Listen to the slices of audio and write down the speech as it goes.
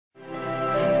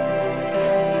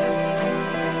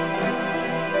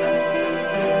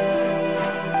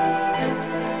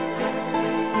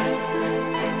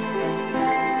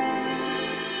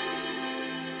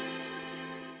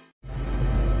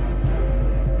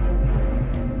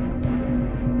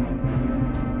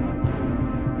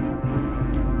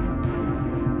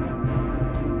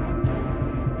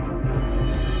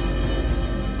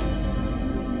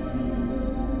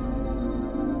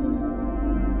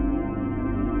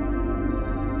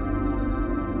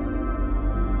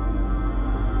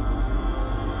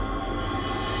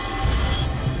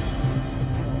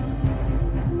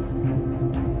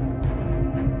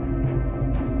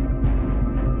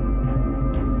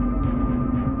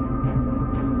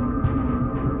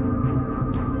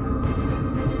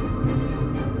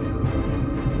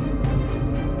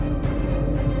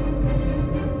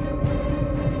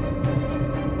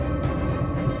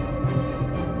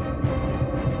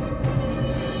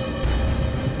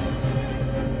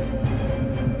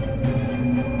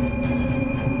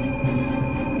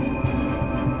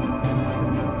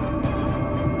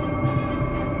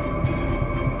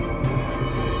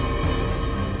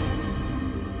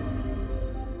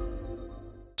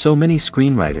So many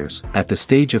screenwriters, at the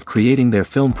stage of creating their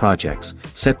film projects,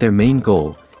 set their main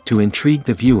goal, to intrigue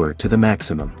the viewer to the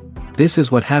maximum. This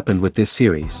is what happened with this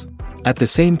series. At the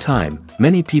same time,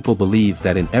 many people believe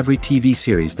that in every TV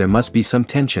series there must be some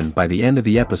tension by the end of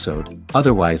the episode,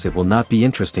 otherwise it will not be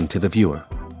interesting to the viewer.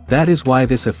 That is why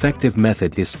this effective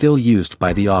method is still used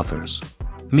by the authors.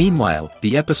 Meanwhile,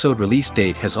 the episode release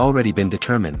date has already been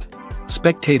determined.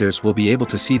 Spectators will be able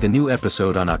to see the new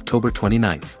episode on October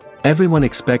 29th. Everyone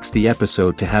expects the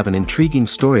episode to have an intriguing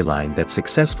storyline that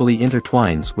successfully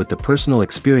intertwines with the personal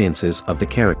experiences of the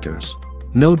characters.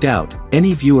 No doubt,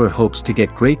 any viewer hopes to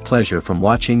get great pleasure from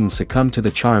watching and succumb to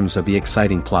the charms of the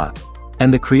exciting plot.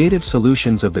 And the creative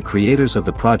solutions of the creators of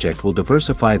the project will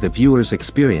diversify the viewer's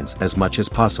experience as much as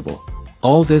possible.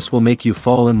 All this will make you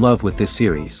fall in love with this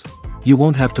series. You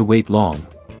won't have to wait long.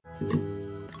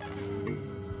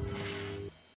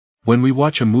 When we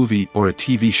watch a movie or a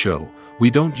TV show, we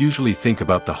don't usually think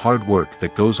about the hard work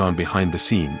that goes on behind the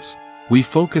scenes. We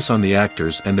focus on the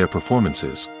actors and their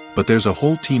performances, but there's a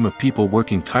whole team of people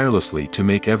working tirelessly to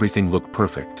make everything look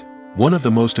perfect. One of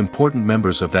the most important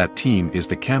members of that team is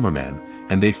the cameraman,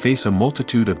 and they face a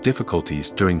multitude of difficulties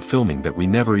during filming that we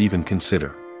never even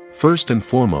consider. First and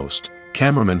foremost,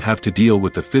 cameramen have to deal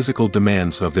with the physical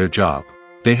demands of their job.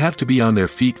 They have to be on their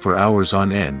feet for hours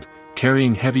on end,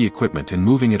 carrying heavy equipment and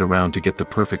moving it around to get the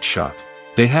perfect shot.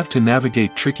 They have to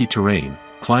navigate tricky terrain,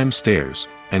 climb stairs,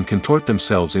 and contort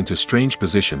themselves into strange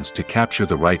positions to capture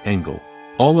the right angle.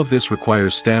 All of this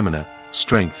requires stamina,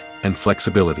 strength, and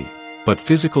flexibility. But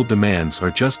physical demands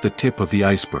are just the tip of the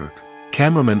iceberg.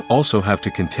 Cameramen also have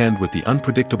to contend with the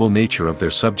unpredictable nature of their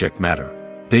subject matter.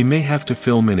 They may have to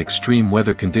film in extreme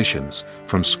weather conditions,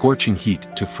 from scorching heat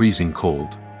to freezing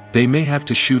cold. They may have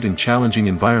to shoot in challenging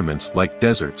environments like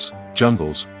deserts,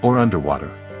 jungles, or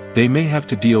underwater. They may have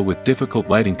to deal with difficult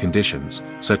lighting conditions,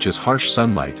 such as harsh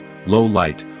sunlight, low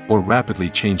light, or rapidly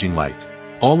changing light.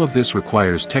 All of this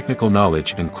requires technical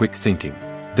knowledge and quick thinking.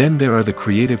 Then there are the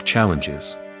creative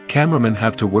challenges. Cameramen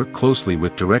have to work closely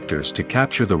with directors to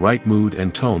capture the right mood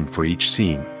and tone for each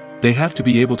scene. They have to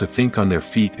be able to think on their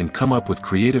feet and come up with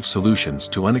creative solutions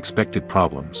to unexpected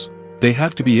problems. They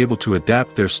have to be able to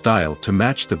adapt their style to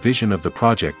match the vision of the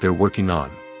project they're working on.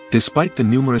 Despite the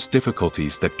numerous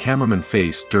difficulties that cameramen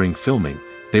face during filming,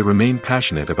 they remain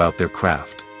passionate about their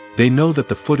craft. They know that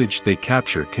the footage they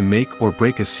capture can make or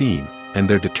break a scene, and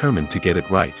they're determined to get it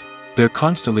right. They're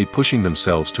constantly pushing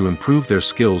themselves to improve their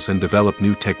skills and develop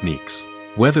new techniques.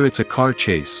 Whether it's a car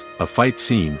chase, a fight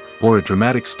scene, or a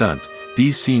dramatic stunt,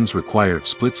 these scenes require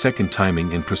split-second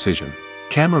timing and precision.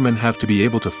 Cameramen have to be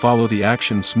able to follow the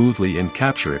action smoothly and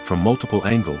capture it from multiple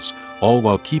angles, all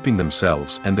while keeping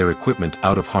themselves and their equipment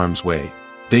out of harm's way.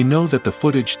 They know that the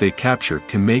footage they capture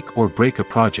can make or break a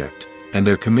project, and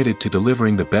they're committed to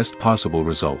delivering the best possible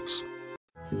results.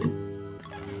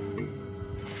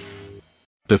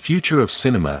 The future of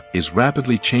cinema is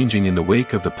rapidly changing in the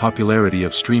wake of the popularity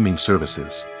of streaming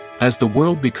services. As the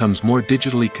world becomes more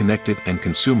digitally connected and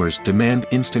consumers demand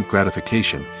instant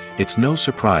gratification, it's no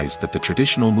surprise that the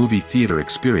traditional movie theater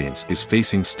experience is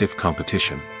facing stiff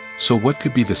competition. So what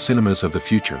could be the cinemas of the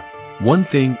future? One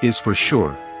thing is for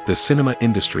sure, the cinema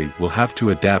industry will have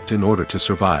to adapt in order to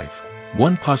survive.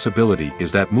 One possibility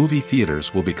is that movie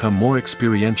theaters will become more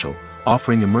experiential,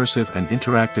 offering immersive and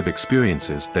interactive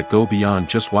experiences that go beyond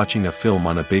just watching a film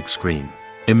on a big screen.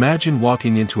 Imagine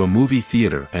walking into a movie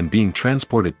theater and being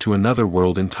transported to another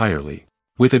world entirely.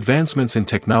 With advancements in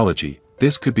technology,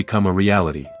 this could become a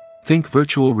reality. Think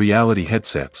virtual reality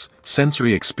headsets,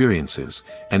 sensory experiences,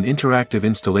 and interactive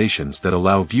installations that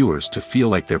allow viewers to feel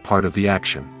like they're part of the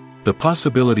action. The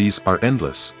possibilities are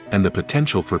endless, and the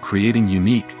potential for creating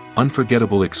unique,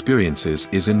 unforgettable experiences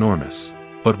is enormous.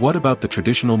 But what about the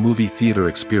traditional movie theater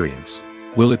experience?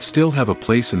 Will it still have a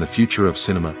place in the future of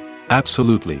cinema?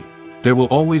 Absolutely. There will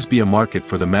always be a market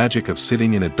for the magic of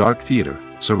sitting in a dark theater,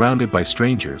 surrounded by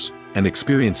strangers, and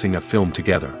experiencing a film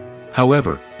together.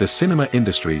 However, the cinema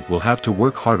industry will have to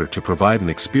work harder to provide an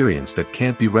experience that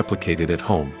can't be replicated at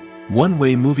home. One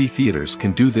way movie theaters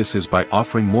can do this is by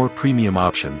offering more premium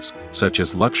options, such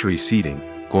as luxury seating,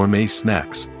 gourmet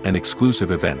snacks, and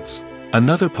exclusive events.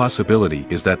 Another possibility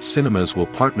is that cinemas will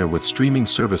partner with streaming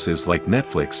services like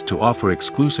Netflix to offer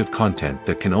exclusive content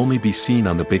that can only be seen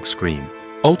on the big screen.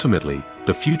 Ultimately,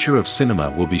 the future of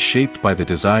cinema will be shaped by the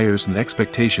desires and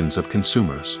expectations of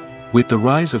consumers. With the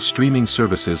rise of streaming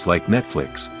services like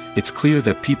Netflix, it's clear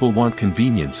that people want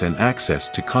convenience and access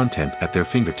to content at their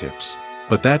fingertips.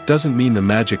 But that doesn't mean the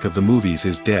magic of the movies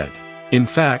is dead. In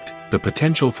fact, the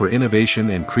potential for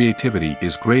innovation and creativity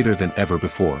is greater than ever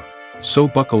before. So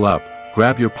buckle up,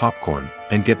 grab your popcorn,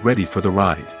 and get ready for the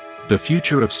ride. The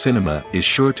future of cinema is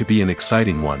sure to be an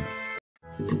exciting one.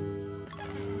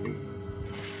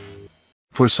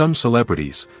 For some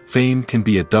celebrities, fame can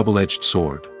be a double-edged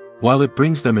sword. While it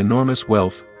brings them enormous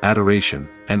wealth, adoration,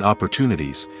 and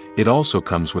opportunities, it also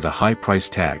comes with a high price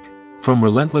tag. From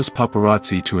relentless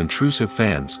paparazzi to intrusive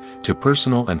fans, to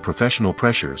personal and professional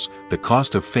pressures, the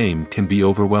cost of fame can be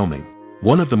overwhelming.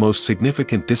 One of the most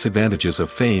significant disadvantages of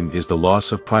fame is the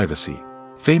loss of privacy.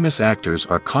 Famous actors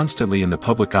are constantly in the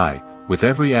public eye, with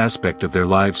every aspect of their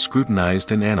lives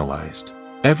scrutinized and analyzed.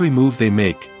 Every move they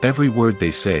make, every word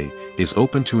they say, is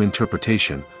open to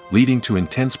interpretation, leading to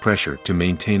intense pressure to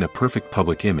maintain a perfect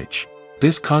public image.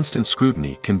 This constant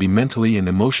scrutiny can be mentally and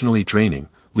emotionally draining,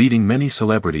 leading many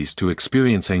celebrities to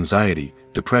experience anxiety,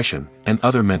 depression, and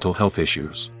other mental health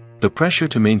issues. The pressure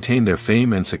to maintain their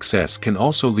fame and success can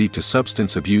also lead to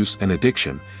substance abuse and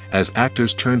addiction, as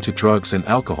actors turn to drugs and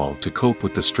alcohol to cope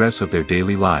with the stress of their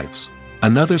daily lives.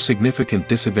 Another significant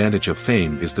disadvantage of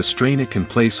fame is the strain it can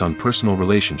place on personal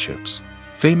relationships.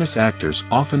 Famous actors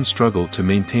often struggle to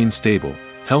maintain stable,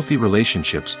 healthy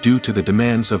relationships due to the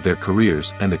demands of their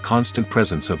careers and the constant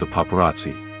presence of the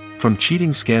paparazzi. From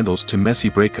cheating scandals to messy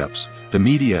breakups, the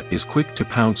media is quick to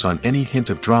pounce on any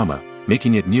hint of drama,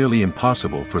 making it nearly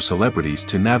impossible for celebrities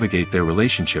to navigate their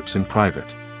relationships in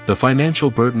private. The financial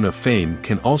burden of fame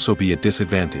can also be a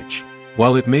disadvantage.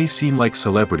 While it may seem like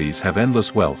celebrities have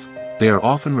endless wealth, they are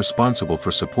often responsible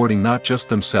for supporting not just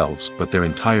themselves but their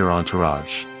entire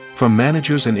entourage. From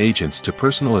managers and agents to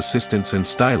personal assistants and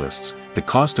stylists, the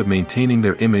cost of maintaining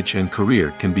their image and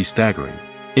career can be staggering.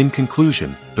 In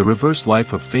conclusion, the reverse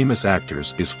life of famous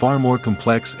actors is far more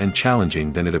complex and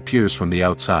challenging than it appears from the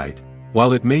outside.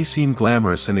 While it may seem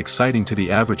glamorous and exciting to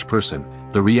the average person,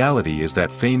 the reality is that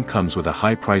fame comes with a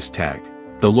high price tag.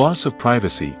 The loss of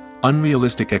privacy,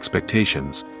 unrealistic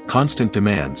expectations, constant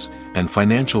demands, and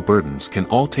financial burdens can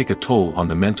all take a toll on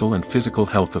the mental and physical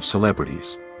health of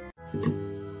celebrities.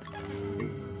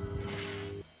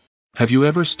 Have you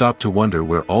ever stopped to wonder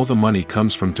where all the money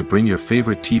comes from to bring your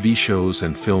favorite TV shows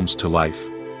and films to life?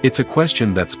 It's a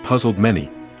question that's puzzled many,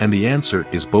 and the answer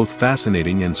is both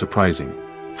fascinating and surprising.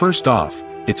 First off,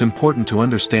 it's important to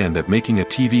understand that making a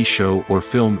TV show or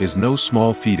film is no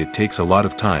small feat. It takes a lot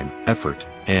of time, effort,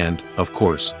 and, of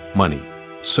course, money.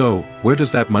 So, where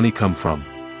does that money come from?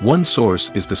 One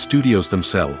source is the studios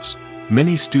themselves.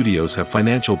 Many studios have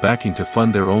financial backing to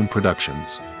fund their own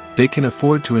productions. They can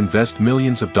afford to invest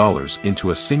millions of dollars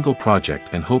into a single project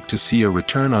and hope to see a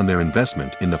return on their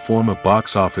investment in the form of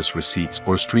box office receipts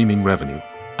or streaming revenue.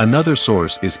 Another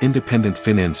source is independent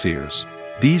financiers.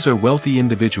 These are wealthy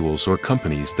individuals or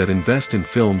companies that invest in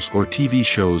films or TV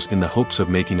shows in the hopes of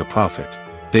making a profit.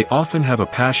 They often have a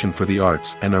passion for the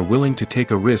arts and are willing to take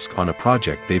a risk on a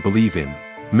project they believe in.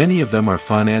 Many of them are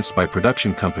financed by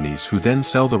production companies who then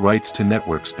sell the rights to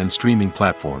networks and streaming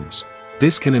platforms.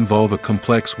 This can involve a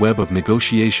complex web of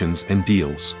negotiations and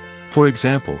deals. For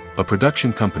example, a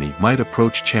production company might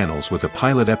approach channels with a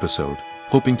pilot episode,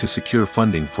 hoping to secure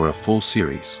funding for a full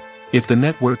series. If the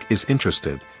network is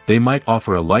interested, they might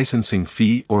offer a licensing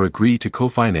fee or agree to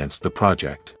co-finance the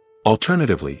project.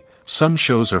 Alternatively, some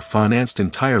shows are financed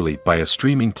entirely by a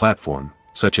streaming platform,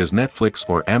 such as Netflix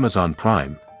or Amazon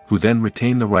Prime, who then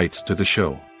retain the rights to the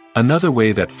show. Another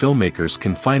way that filmmakers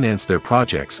can finance their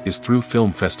projects is through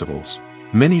film festivals.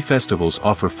 Many festivals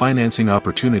offer financing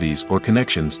opportunities or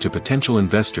connections to potential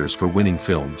investors for winning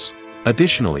films.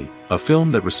 Additionally, a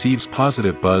film that receives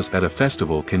positive buzz at a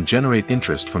festival can generate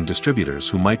interest from distributors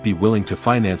who might be willing to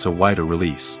finance a wider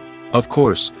release. Of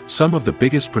course, some of the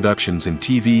biggest productions in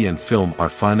TV and film are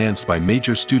financed by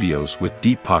major studios with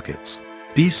deep pockets.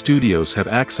 These studios have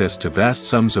access to vast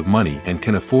sums of money and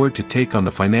can afford to take on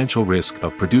the financial risk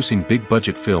of producing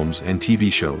big-budget films and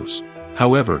TV shows.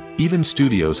 However, even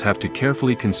studios have to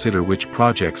carefully consider which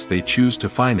projects they choose to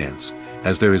finance,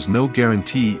 as there is no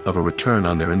guarantee of a return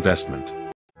on their investment.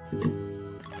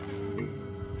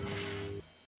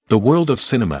 The world of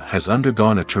cinema has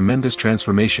undergone a tremendous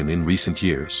transformation in recent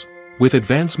years. With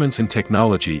advancements in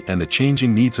technology and the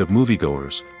changing needs of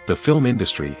moviegoers, the film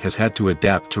industry has had to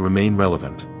adapt to remain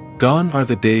relevant. Gone are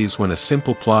the days when a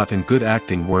simple plot and good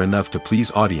acting were enough to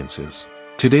please audiences.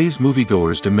 Today's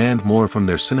moviegoers demand more from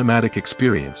their cinematic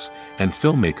experience, and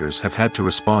filmmakers have had to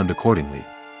respond accordingly.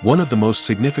 One of the most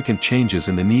significant changes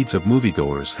in the needs of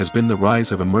moviegoers has been the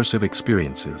rise of immersive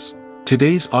experiences.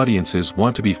 Today's audiences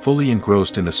want to be fully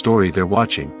engrossed in the story they're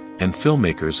watching, and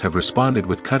filmmakers have responded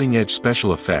with cutting-edge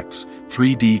special effects,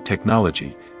 3D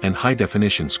technology, and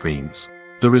high-definition screens.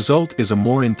 The result is a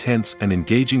more intense and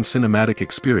engaging cinematic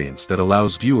experience that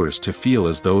allows viewers to feel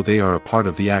as though they are a part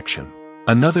of the action.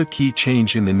 Another key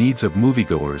change in the needs of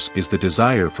moviegoers is the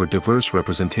desire for diverse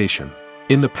representation.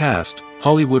 In the past,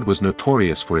 Hollywood was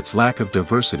notorious for its lack of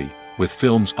diversity, with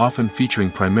films often featuring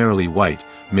primarily white,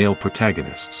 male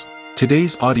protagonists.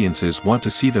 Today's audiences want to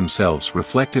see themselves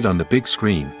reflected on the big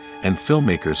screen, and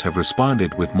filmmakers have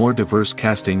responded with more diverse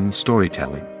casting and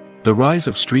storytelling. The rise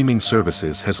of streaming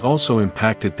services has also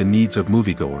impacted the needs of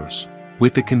moviegoers.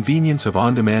 With the convenience of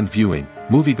on-demand viewing,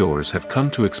 moviegoers have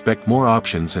come to expect more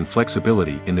options and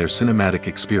flexibility in their cinematic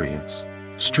experience.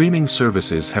 Streaming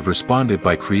services have responded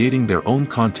by creating their own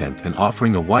content and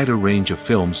offering a wider range of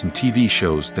films and TV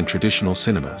shows than traditional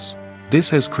cinemas.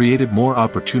 This has created more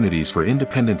opportunities for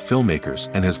independent filmmakers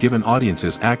and has given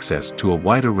audiences access to a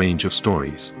wider range of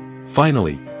stories.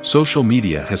 Finally, social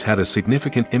media has had a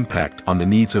significant impact on the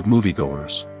needs of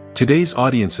moviegoers. Today's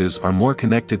audiences are more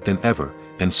connected than ever,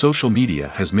 and social media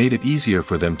has made it easier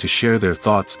for them to share their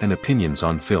thoughts and opinions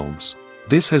on films.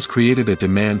 This has created a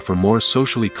demand for more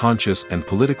socially conscious and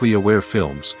politically aware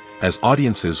films, as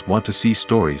audiences want to see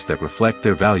stories that reflect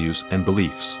their values and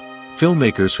beliefs.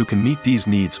 Filmmakers who can meet these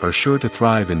needs are sure to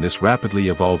thrive in this rapidly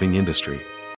evolving industry.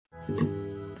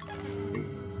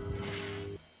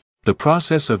 The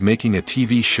process of making a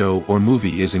TV show or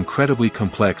movie is incredibly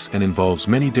complex and involves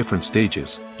many different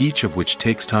stages, each of which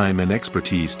takes time and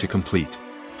expertise to complete.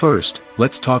 First,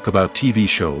 let's talk about TV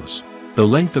shows. The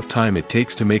length of time it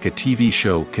takes to make a TV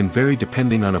show can vary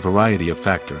depending on a variety of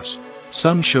factors.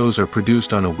 Some shows are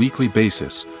produced on a weekly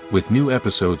basis, with new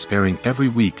episodes airing every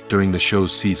week during the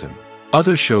show's season.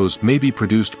 Other shows may be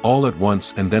produced all at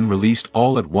once and then released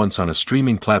all at once on a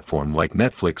streaming platform like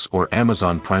Netflix or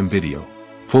Amazon Prime Video.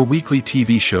 For weekly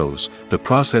TV shows, the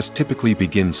process typically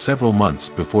begins several months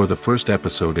before the first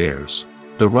episode airs.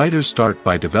 The writers start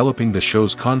by developing the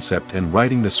show's concept and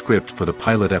writing the script for the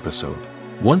pilot episode.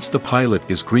 Once the pilot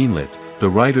is greenlit, the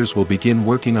writers will begin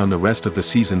working on the rest of the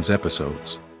season's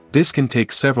episodes. This can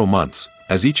take several months,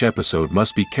 as each episode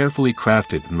must be carefully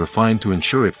crafted and refined to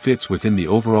ensure it fits within the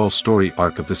overall story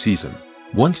arc of the season.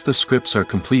 Once the scripts are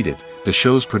completed, the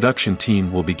show's production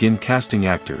team will begin casting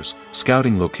actors,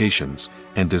 scouting locations,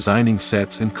 and designing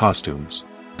sets and costumes.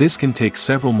 This can take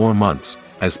several more months,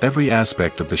 as every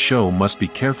aspect of the show must be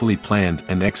carefully planned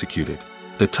and executed.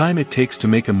 The time it takes to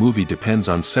make a movie depends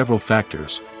on several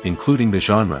factors, including the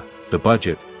genre, the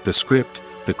budget, the script,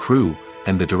 the crew,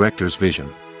 and the director's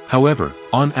vision. However,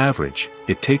 on average,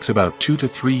 it takes about 2 to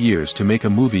 3 years to make a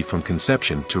movie from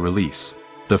conception to release.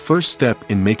 The first step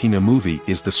in making a movie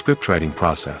is the scriptwriting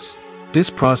process. This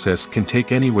process can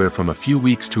take anywhere from a few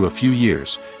weeks to a few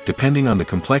years, depending on the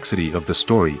complexity of the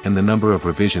story and the number of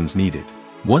revisions needed.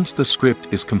 Once the script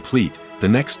is complete, the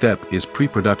next step is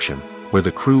pre-production, where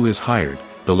the crew is hired,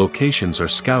 the locations are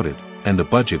scouted, and the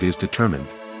budget is determined.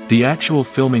 The actual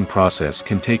filming process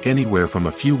can take anywhere from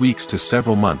a few weeks to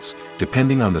several months,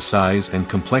 depending on the size and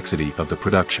complexity of the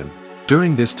production.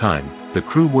 During this time, the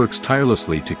crew works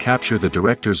tirelessly to capture the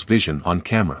director's vision on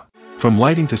camera. From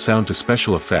lighting to sound to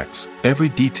special effects, every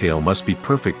detail must be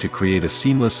perfect to create a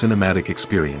seamless cinematic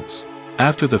experience.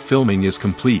 After the filming is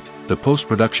complete, the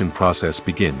post-production process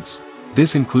begins.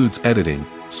 This includes editing,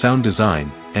 sound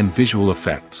design, and visual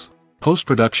effects.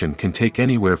 Post-production can take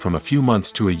anywhere from a few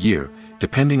months to a year,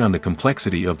 depending on the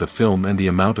complexity of the film and the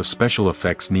amount of special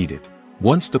effects needed.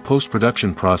 Once the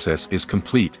post-production process is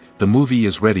complete, the movie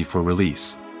is ready for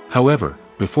release. However,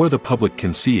 before the public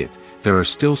can see it, there are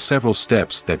still several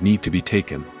steps that need to be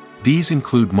taken. These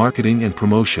include marketing and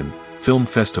promotion, film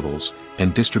festivals,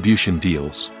 and distribution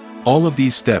deals. All of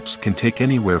these steps can take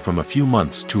anywhere from a few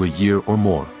months to a year or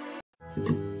more.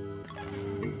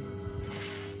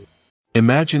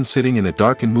 Imagine sitting in a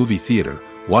darkened movie theater,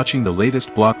 watching the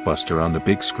latest blockbuster on the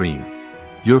big screen.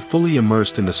 You're fully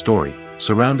immersed in the story,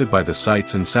 surrounded by the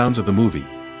sights and sounds of the movie,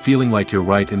 feeling like you're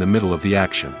right in the middle of the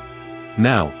action.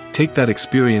 Now, take that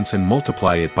experience and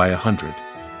multiply it by 100.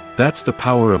 That's the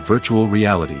power of virtual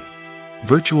reality.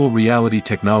 Virtual reality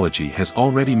technology has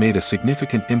already made a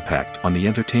significant impact on the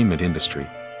entertainment industry.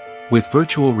 With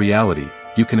virtual reality,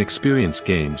 you can experience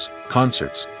games,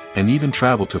 concerts, and even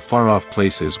travel to far-off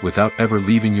places without ever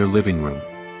leaving your living room.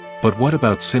 But what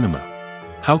about cinema?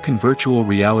 How can virtual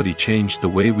reality change the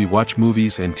way we watch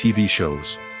movies and TV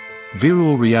shows?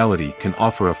 Virtual reality can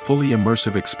offer a fully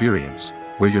immersive experience,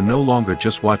 where you're no longer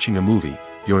just watching a movie,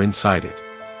 you're inside it.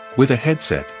 With a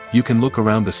headset, you can look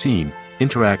around the scene,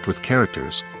 interact with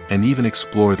characters, and even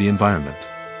explore the environment.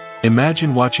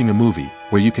 Imagine watching a movie,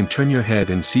 where you can turn your head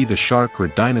and see the shark or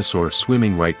dinosaur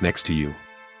swimming right next to you.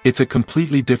 It's a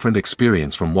completely different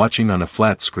experience from watching on a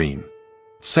flat screen.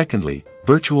 Secondly,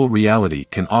 virtual reality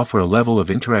can offer a level of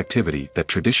interactivity that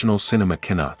traditional cinema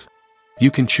cannot. You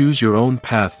can choose your own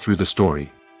path through the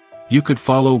story. You could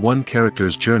follow one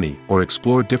character's journey or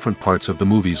explore different parts of the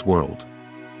movie's world.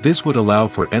 This would allow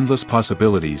for endless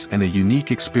possibilities and a unique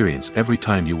experience every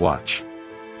time you watch.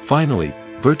 Finally,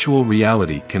 virtual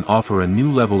reality can offer a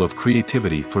new level of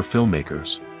creativity for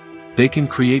filmmakers. They can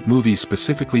create movies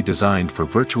specifically designed for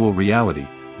virtual reality,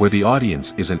 where the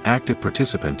audience is an active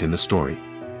participant in the story.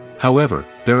 However,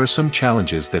 there are some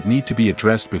challenges that need to be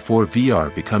addressed before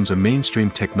VR becomes a mainstream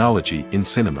technology in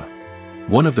cinema.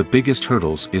 One of the biggest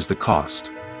hurdles is the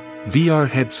cost. VR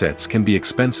headsets can be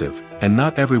expensive, and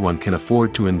not everyone can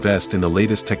afford to invest in the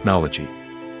latest technology.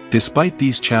 Despite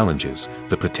these challenges,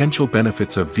 the potential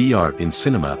benefits of VR in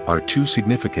cinema are too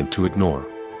significant to ignore.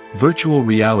 Virtual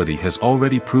reality has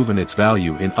already proven its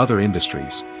value in other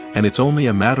industries, and it's only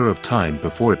a matter of time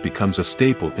before it becomes a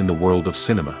staple in the world of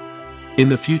cinema. In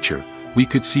the future, we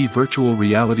could see virtual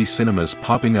reality cinemas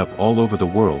popping up all over the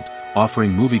world,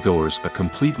 offering moviegoers a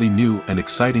completely new and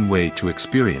exciting way to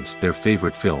experience their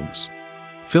favorite films.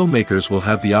 Filmmakers will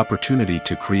have the opportunity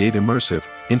to create immersive,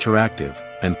 interactive,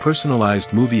 and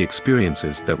personalized movie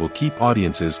experiences that will keep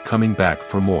audiences coming back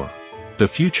for more. The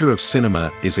future of cinema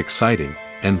is exciting,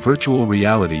 and virtual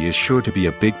reality is sure to be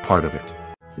a big part of it.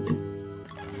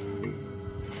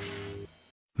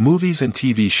 Movies and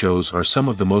TV shows are some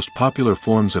of the most popular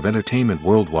forms of entertainment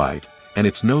worldwide, and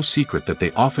it's no secret that they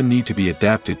often need to be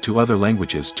adapted to other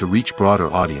languages to reach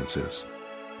broader audiences.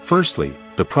 Firstly,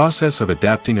 the process of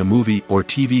adapting a movie or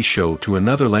TV show to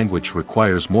another language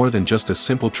requires more than just a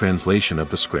simple translation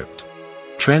of the script.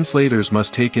 Translators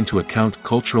must take into account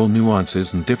cultural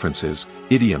nuances and differences,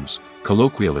 idioms,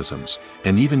 colloquialisms,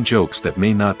 and even jokes that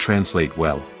may not translate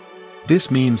well.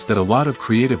 This means that a lot of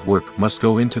creative work must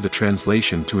go into the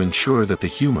translation to ensure that the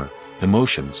humor,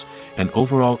 emotions, and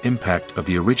overall impact of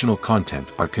the original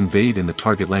content are conveyed in the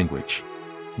target language.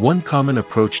 One common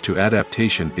approach to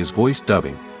adaptation is voice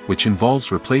dubbing, which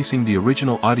involves replacing the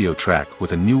original audio track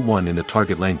with a new one in the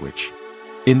target language.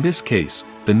 In this case,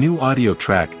 the new audio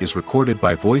track is recorded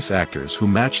by voice actors who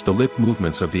match the lip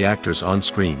movements of the actors on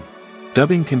screen.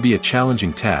 Dubbing can be a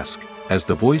challenging task, as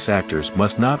the voice actors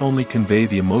must not only convey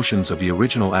the emotions of the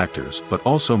original actors but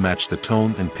also match the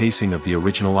tone and pacing of the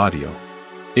original audio.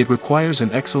 It requires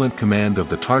an excellent command of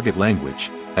the target language,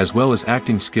 as well as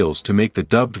acting skills to make the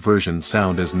dubbed version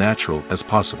sound as natural as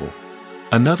possible.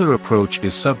 Another approach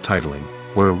is subtitling,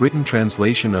 where a written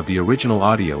translation of the original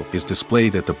audio is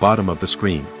displayed at the bottom of the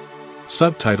screen.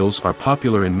 Subtitles are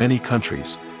popular in many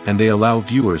countries, and they allow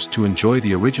viewers to enjoy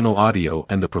the original audio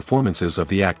and the performances of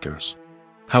the actors.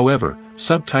 However,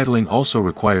 subtitling also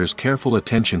requires careful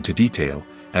attention to detail,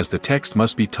 as the text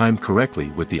must be timed correctly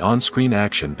with the on-screen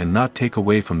action and not take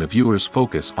away from the viewer's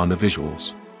focus on the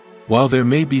visuals. While there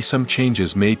may be some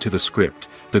changes made to the script,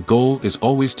 the goal is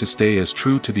always to stay as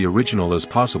true to the original as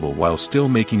possible while still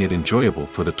making it enjoyable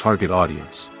for the target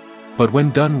audience. But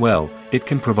when done well, it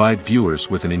can provide viewers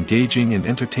with an engaging and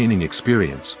entertaining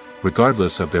experience,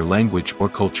 regardless of their language or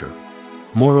culture.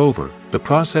 Moreover, the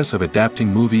process of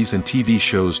adapting movies and TV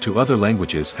shows to other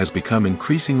languages has become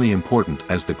increasingly important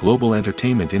as the global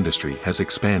entertainment industry has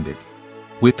expanded.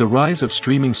 With the rise of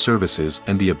streaming services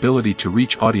and the ability to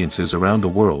reach audiences around the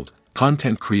world,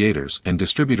 content creators and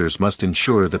distributors must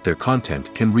ensure that their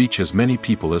content can reach as many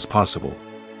people as possible.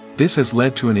 This has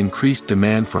led to an increased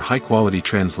demand for high-quality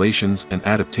translations and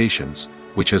adaptations,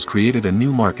 which has created a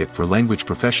new market for language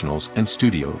professionals and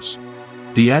studios.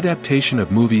 The adaptation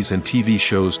of movies and TV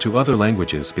shows to other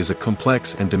languages is a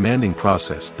complex and demanding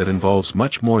process that involves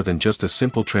much more than just a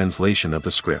simple translation of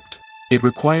the script. It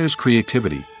requires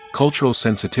creativity, cultural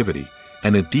sensitivity,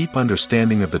 and a deep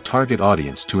understanding of the target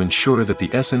audience to ensure that the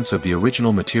essence of the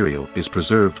original material is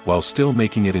preserved while still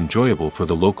making it enjoyable for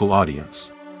the local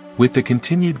audience. With the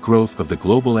continued growth of the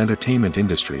global entertainment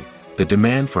industry, the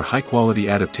demand for high-quality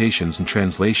adaptations and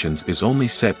translations is only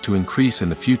set to increase in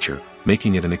the future,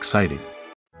 making it an exciting.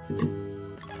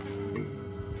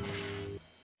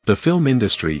 The film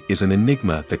industry is an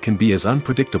enigma that can be as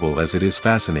unpredictable as it is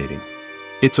fascinating.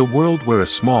 It's a world where a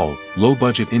small,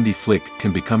 low-budget indie flick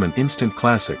can become an instant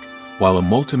classic, while a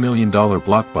multi-million-dollar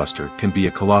blockbuster can be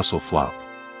a colossal flop.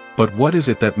 But what is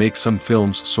it that makes some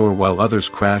films soar while others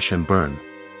crash and burn?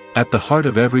 At the heart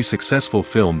of every successful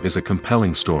film is a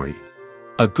compelling story.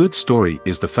 A good story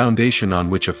is the foundation on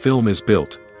which a film is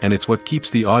built, and it's what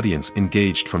keeps the audience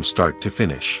engaged from start to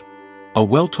finish. A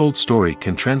well-told story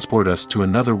can transport us to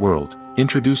another world,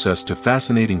 introduce us to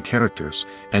fascinating characters,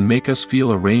 and make us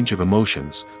feel a range of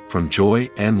emotions, from joy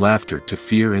and laughter to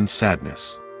fear and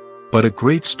sadness. But a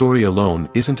great story alone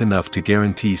isn't enough to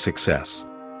guarantee success.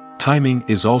 Timing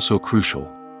is also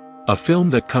crucial. A film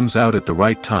that comes out at the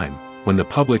right time, when the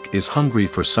public is hungry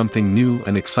for something new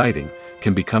and exciting,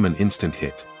 can become an instant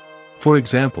hit. For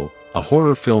example, a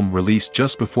horror film released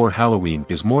just before Halloween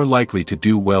is more likely to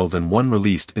do well than one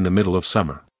released in the middle of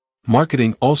summer.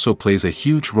 Marketing also plays a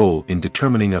huge role in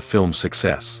determining a film's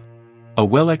success. A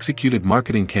well-executed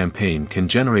marketing campaign can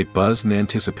generate buzz and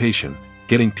anticipation,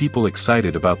 getting people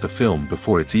excited about the film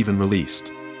before it's even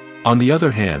released. On the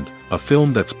other hand, a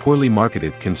film that's poorly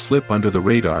marketed can slip under the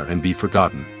radar and be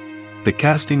forgotten. The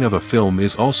casting of a film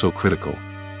is also critical.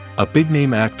 A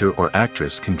big-name actor or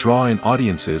actress can draw in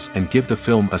audiences and give the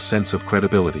film a sense of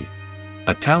credibility.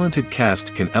 A talented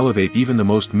cast can elevate even the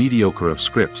most mediocre of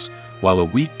scripts, while a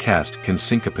weak cast can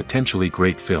sink a potentially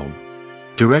great film.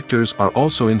 Directors are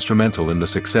also instrumental in the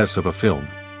success of a film.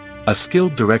 A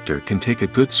skilled director can take a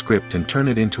good script and turn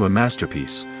it into a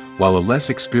masterpiece, while a less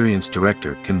experienced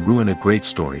director can ruin a great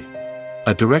story.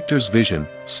 A director's vision,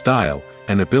 style,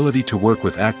 and ability to work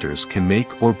with actors can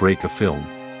make or break a film.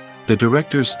 The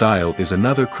director's style is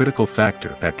another critical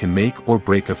factor that can make or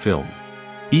break a film.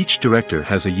 Each director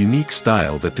has a unique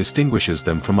style that distinguishes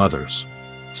them from others.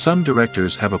 Some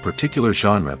directors have a particular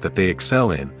genre that they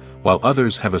excel in, while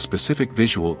others have a specific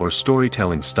visual or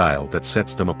storytelling style that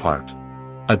sets them apart.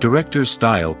 A director's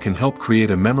style can help create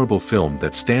a memorable film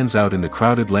that stands out in the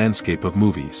crowded landscape of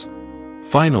movies.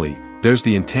 Finally, there's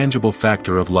the intangible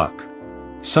factor of luck.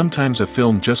 Sometimes a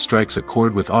film just strikes a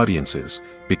chord with audiences,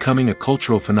 becoming a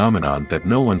cultural phenomenon that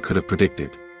no one could have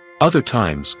predicted. Other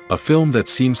times, a film that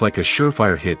seems like a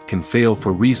surefire hit can fail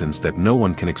for reasons that no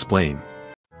one can explain.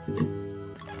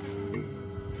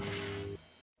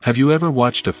 Have you ever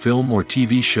watched a film or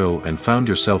TV show and found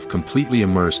yourself completely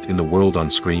immersed in the world on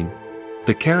screen?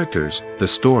 The characters, the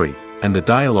story, and the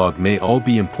dialogue may all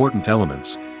be important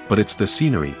elements, but it's the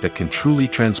scenery that can truly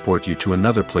transport you to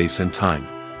another place and time.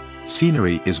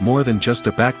 Scenery is more than just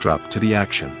a backdrop to the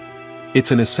action.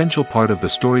 It's an essential part of the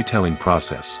storytelling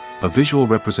process, a visual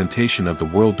representation of the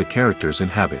world the characters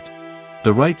inhabit.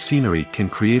 The right scenery can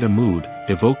create a mood,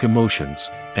 evoke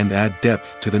emotions, and add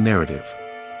depth to the narrative.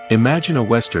 Imagine a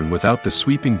Western without the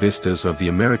sweeping vistas of the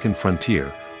American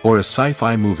frontier, or a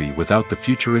sci-fi movie without the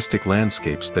futuristic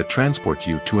landscapes that transport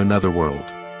you to another world.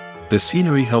 The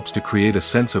scenery helps to create a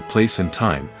sense of place and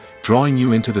time, drawing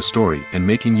you into the story and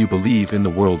making you believe in the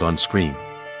world on screen.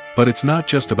 But it's not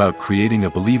just about creating a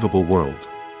believable world.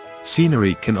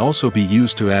 Scenery can also be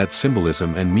used to add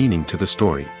symbolism and meaning to the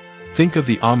story. Think of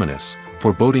the ominous,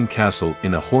 foreboding castle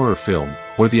in a horror film,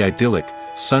 or the idyllic,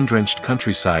 sun-drenched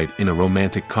countryside in a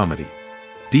romantic comedy.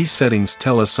 These settings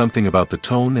tell us something about the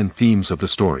tone and themes of the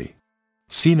story.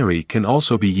 Scenery can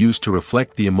also be used to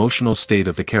reflect the emotional state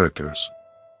of the characters.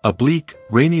 A bleak,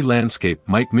 rainy landscape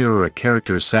might mirror a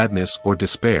character's sadness or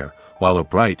despair, while a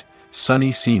bright,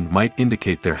 sunny scene might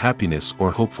indicate their happiness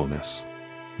or hopefulness.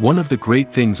 One of the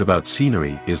great things about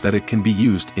scenery is that it can be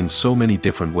used in so many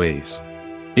different ways.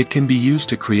 It can be used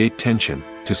to create tension,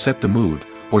 to set the mood,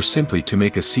 or simply to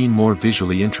make a scene more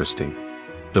visually interesting.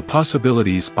 The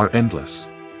possibilities are endless.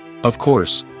 Of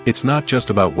course, it's not just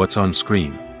about what's on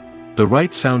screen. The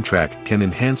right soundtrack can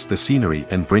enhance the scenery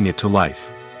and bring it to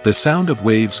life. The sound of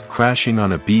waves crashing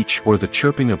on a beach or the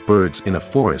chirping of birds in a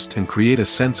forest can create a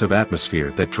sense of atmosphere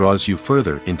that draws you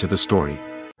further into the story.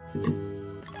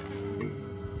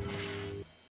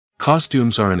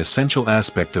 Costumes are an essential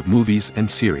aspect of movies and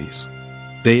series.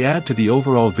 They add to the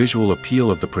overall visual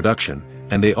appeal of the production,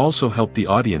 and they also help the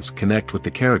audience connect with the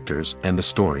characters and the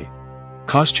story.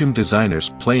 Costume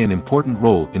designers play an important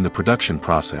role in the production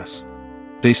process.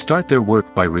 They start their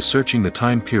work by researching the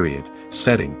time period,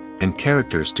 setting, and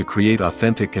characters to create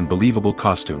authentic and believable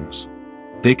costumes.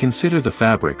 They consider the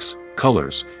fabrics,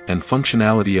 colors, and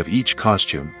functionality of each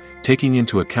costume, taking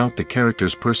into account the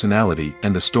character's personality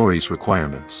and the story's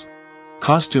requirements.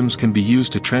 Costumes can be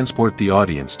used to transport the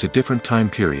audience to different time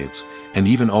periods, and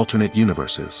even alternate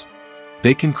universes.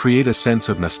 They can create a sense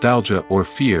of nostalgia or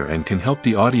fear and can help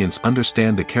the audience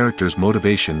understand the character's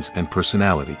motivations and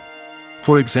personality.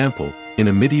 For example, in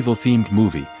a medieval-themed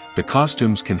movie, the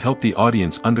costumes can help the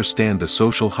audience understand the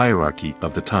social hierarchy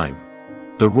of the time.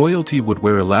 The royalty would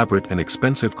wear elaborate and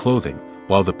expensive clothing,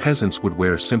 while the peasants would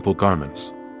wear simple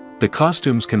garments. The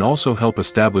costumes can also help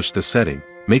establish the setting,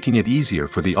 making it easier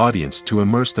for the audience to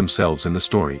immerse themselves in the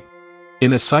story.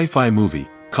 In a sci-fi movie,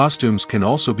 costumes can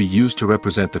also be used to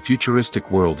represent the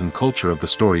futuristic world and culture of the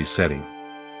story's setting.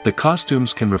 The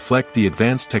costumes can reflect the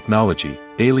advanced technology,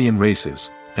 alien races,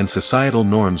 and societal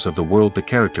norms of the world the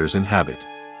characters inhabit.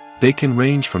 They can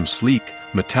range from sleek,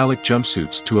 metallic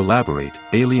jumpsuits to elaborate,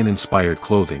 alien-inspired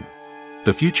clothing.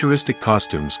 The futuristic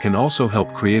costumes can also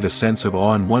help create a sense of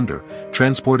awe and wonder,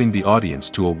 transporting the audience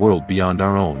to a world beyond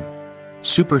our own.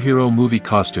 Superhero movie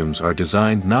costumes are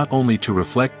designed not only to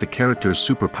reflect the character's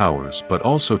superpowers but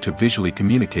also to visually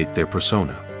communicate their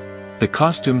persona. The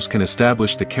costumes can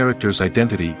establish the character's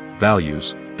identity,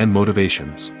 values, and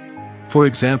motivations. For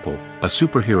example, a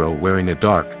superhero wearing a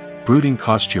dark, brooding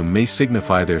costume may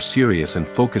signify their serious and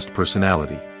focused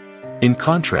personality. In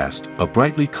contrast, a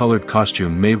brightly colored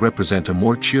costume may represent a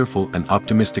more cheerful and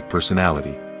optimistic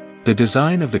personality. The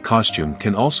design of the costume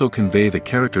can also convey the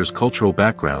character's cultural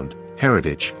background,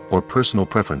 heritage, or personal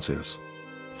preferences.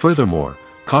 Furthermore,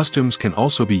 costumes can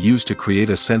also be used to create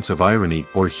a sense of irony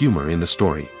or humor in the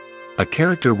story. A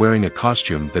character wearing a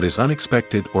costume that is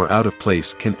unexpected or out of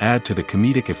place can add to the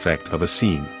comedic effect of a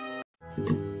scene.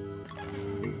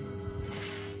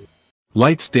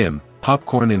 Lights dim,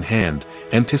 popcorn in hand,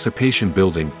 anticipation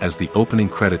building as the opening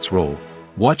credits roll.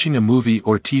 Watching a movie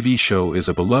or TV show is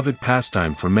a beloved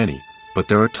pastime for many, but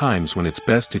there are times when it's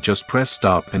best to just press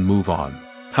stop and move on.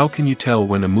 How can you tell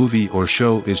when a movie or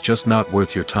show is just not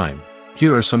worth your time?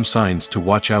 Here are some signs to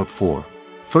watch out for.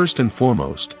 First and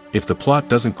foremost, if the plot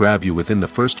doesn't grab you within the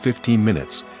first 15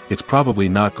 minutes, it's probably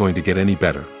not going to get any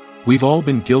better. We've all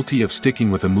been guilty of sticking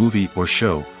with a movie or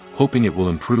show, hoping it will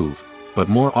improve, but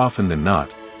more often than not,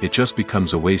 it just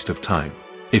becomes a waste of time.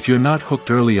 If you're not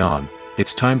hooked early on,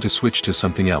 it's time to switch to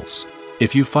something else.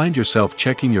 If you find yourself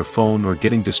checking your phone or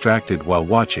getting distracted while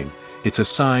watching, it's a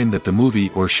sign that the movie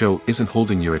or show isn't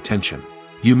holding your attention.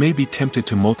 You may be tempted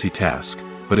to multitask,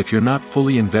 but if you're not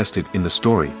fully invested in the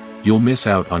story, you'll miss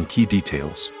out on key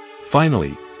details.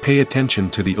 Finally, pay attention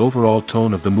to the overall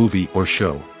tone of the movie or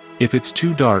show. If it's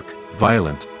too dark,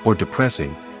 violent, or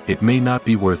depressing, it may not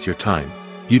be worth your time.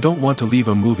 You don't want to leave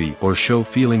a movie or show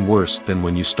feeling worse than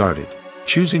when you started.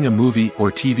 Choosing a movie or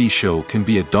TV show can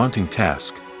be a daunting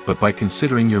task, but by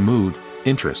considering your mood,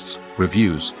 interests,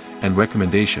 reviews, and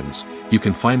recommendations, you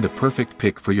can find the perfect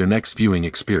pick for your next viewing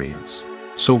experience.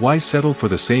 So why settle for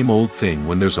the same old thing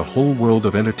when there's a whole world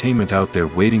of entertainment out there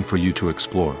waiting for you to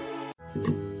explore?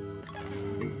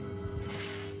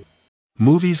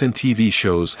 Movies and TV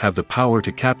shows have the power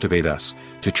to captivate us,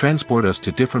 to transport us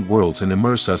to different worlds and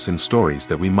immerse us in stories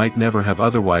that we might never have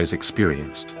otherwise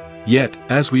experienced. Yet,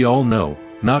 as we all know,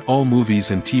 not all movies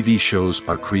and TV shows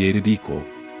are created equal.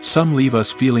 Some leave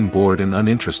us feeling bored and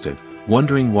uninterested,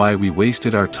 wondering why we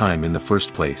wasted our time in the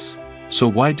first place. So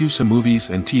why do some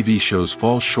movies and TV shows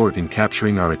fall short in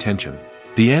capturing our attention?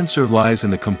 The answer lies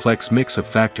in the complex mix of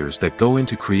factors that go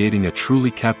into creating a truly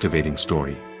captivating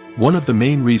story. One of the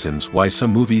main reasons why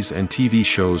some movies and TV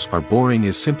shows are boring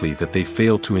is simply that they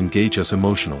fail to engage us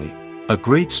emotionally. A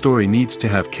great story needs to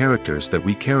have characters that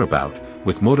we care about,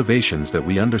 with motivations that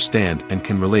we understand and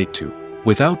can relate to.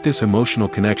 Without this emotional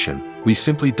connection, we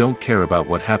simply don't care about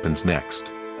what happens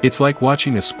next. It's like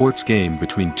watching a sports game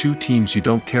between two teams you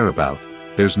don't care about.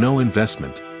 There's no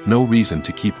investment, no reason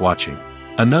to keep watching.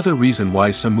 Another reason why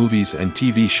some movies and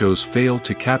TV shows fail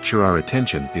to capture our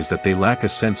attention is that they lack a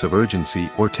sense of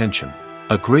urgency or tension.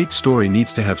 A great story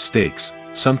needs to have stakes,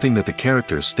 something that the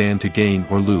characters stand to gain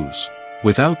or lose.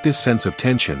 Without this sense of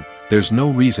tension, there's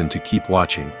no reason to keep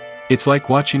watching. It's like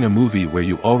watching a movie where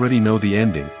you already know the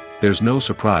ending. There's no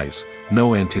surprise,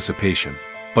 no anticipation.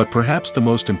 But perhaps the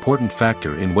most important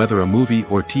factor in whether a movie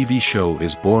or TV show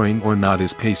is boring or not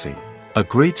is pacing. A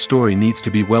great story needs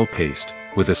to be well-paced,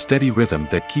 with a steady rhythm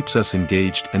that keeps us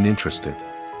engaged and interested.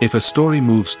 If a story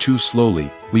moves too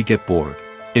slowly, we get bored.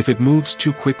 If it moves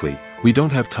too quickly, we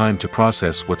don't have time to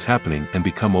process what's happening and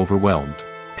become overwhelmed.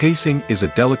 Pacing is a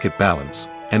delicate balance,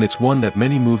 and it's one that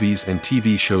many movies and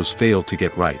TV shows fail to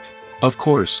get right. Of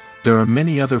course, there are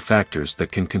many other factors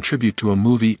that can contribute to a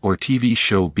movie or TV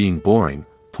show being boring: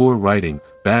 poor writing,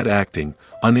 bad acting,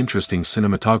 uninteresting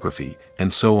cinematography,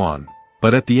 and so on.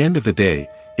 But at the end of the day,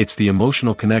 it's the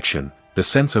emotional connection, the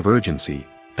sense of urgency,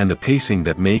 and the pacing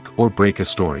that make or break a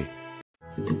story.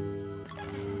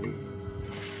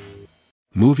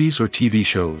 Movies or TV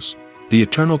shows? The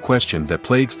eternal question that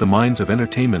plagues the minds of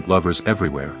entertainment lovers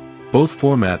everywhere. Both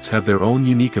formats have their own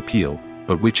unique appeal,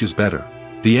 but which is better?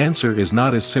 The answer is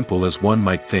not as simple as one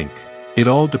might think. It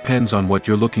all depends on what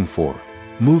you're looking for.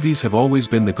 Movies have always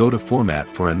been the go-to format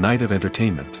for a night of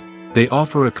entertainment. They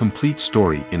offer a complete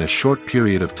story in a short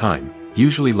period of time,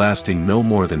 usually lasting no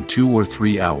more than 2 or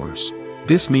 3 hours.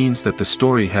 This means that the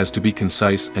story has to be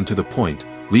concise and to the point,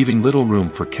 leaving little room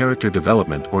for character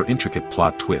development or intricate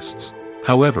plot twists.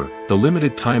 However, the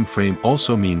limited time frame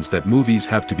also means that movies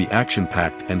have to be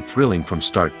action-packed and thrilling from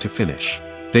start to finish.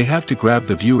 They have to grab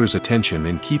the viewer's attention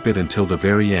and keep it until the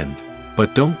very end.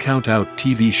 But don't count out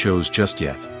TV shows just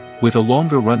yet. With a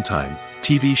longer runtime,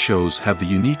 TV shows have the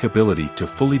unique ability to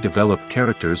fully develop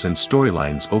characters and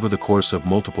storylines over the course of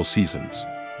multiple seasons.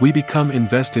 We become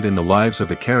invested in the lives of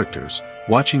the characters,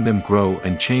 watching them grow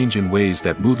and change in ways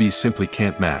that movies simply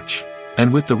can't match.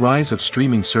 And with the rise of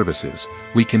streaming services,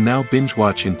 we can now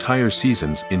binge-watch entire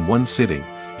seasons in one sitting,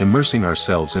 immersing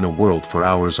ourselves in a world for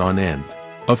hours on end.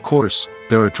 Of course,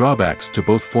 there are drawbacks to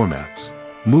both formats.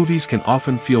 Movies can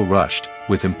often feel rushed,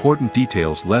 with important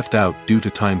details left out due to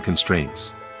time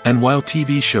constraints. And while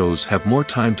TV shows have more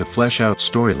time to flesh out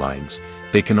storylines,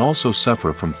 they can also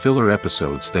suffer from filler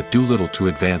episodes that do little to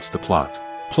advance the plot.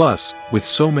 Plus, with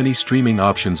so many streaming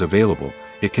options available,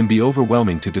 it can be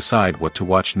overwhelming to decide what to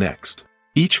watch next.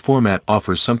 Each format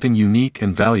offers something unique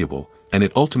and valuable, and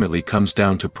it ultimately comes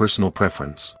down to personal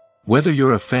preference. Whether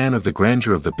you're a fan of the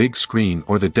grandeur of the big screen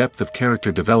or the depth of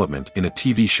character development in a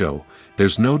TV show,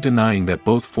 there's no denying that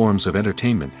both forms of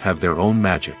entertainment have their own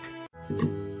magic.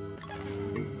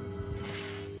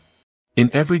 In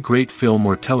every great film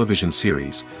or television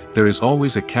series, there is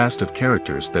always a cast of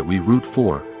characters that we root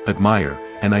for, admire,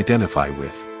 and identify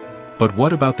with. But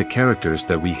what about the characters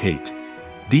that we hate?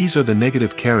 These are the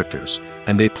negative characters,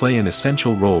 and they play an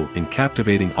essential role in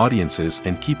captivating audiences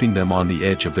and keeping them on the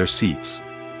edge of their seats.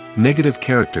 Negative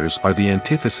characters are the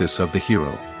antithesis of the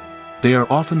hero. They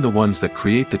are often the ones that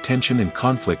create the tension and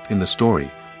conflict in the story,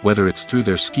 whether it's through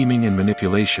their scheming and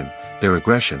manipulation, their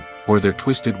aggression, or their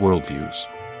twisted worldviews.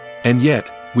 And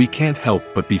yet, we can't help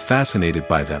but be fascinated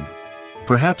by them.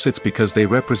 Perhaps it's because they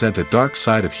represent a dark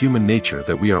side of human nature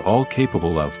that we are all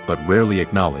capable of but rarely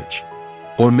acknowledge.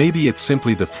 Or maybe it's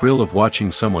simply the thrill of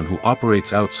watching someone who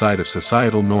operates outside of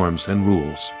societal norms and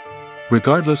rules.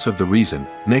 Regardless of the reason,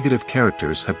 negative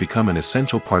characters have become an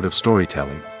essential part of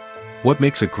storytelling. What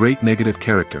makes a great negative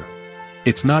character?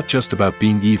 It's not just about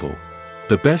being evil.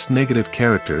 The best negative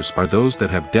characters are those that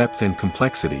have depth and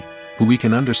complexity, who we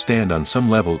can understand on some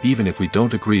level even if we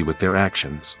don't agree with their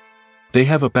actions. They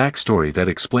have a backstory that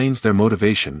explains their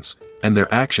motivations, and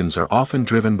their actions are often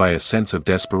driven by a sense of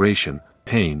desperation,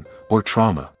 pain, or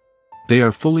trauma. They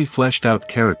are fully fleshed out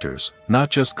characters,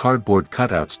 not just cardboard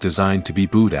cutouts designed to be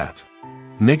booed at.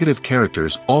 Negative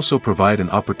characters also provide an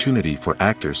opportunity for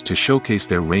actors to showcase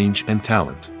their range and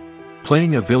talent.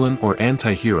 Playing a villain or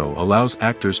anti-hero allows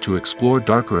actors to explore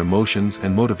darker emotions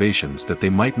and motivations that they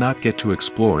might not get to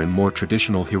explore in more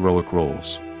traditional heroic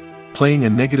roles. Playing a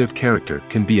negative character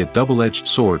can be a double-edged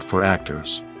sword for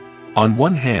actors. On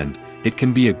one hand, it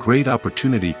can be a great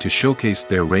opportunity to showcase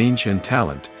their range and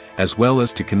talent, as well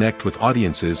as to connect with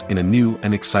audiences in a new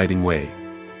and exciting way.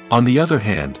 On the other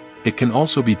hand, it can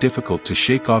also be difficult to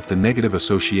shake off the negative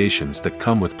associations that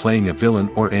come with playing a villain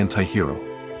or anti-hero.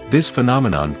 This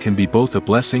phenomenon can be both a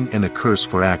blessing and a curse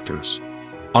for actors.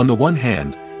 On the one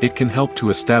hand, it can help to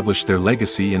establish their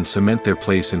legacy and cement their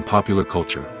place in popular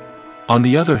culture. On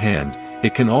the other hand,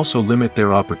 it can also limit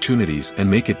their opportunities and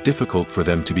make it difficult for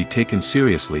them to be taken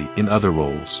seriously in other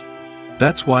roles.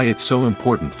 That's why it's so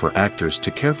important for actors to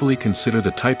carefully consider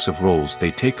the types of roles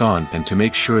they take on and to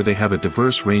make sure they have a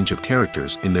diverse range of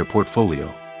characters in their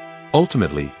portfolio.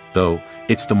 Ultimately, though,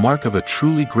 it's the mark of a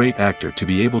truly great actor to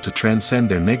be able to transcend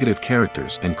their negative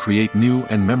characters and create new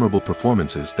and memorable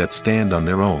performances that stand on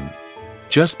their own.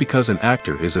 Just because an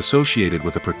actor is associated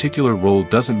with a particular role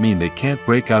doesn't mean they can't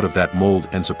break out of that mold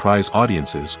and surprise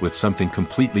audiences with something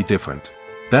completely different.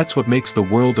 That's what makes the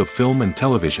world of film and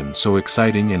television so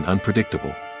exciting and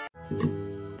unpredictable.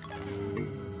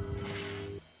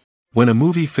 When a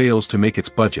movie fails to make its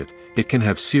budget, it can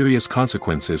have serious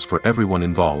consequences for everyone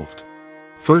involved.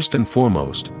 First and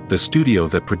foremost, the studio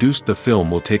that produced the film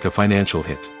will take a financial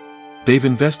hit. They've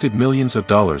invested millions of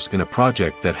dollars in a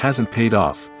project that hasn't paid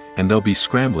off, and they'll be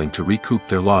scrambling to recoup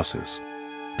their losses.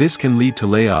 This can lead to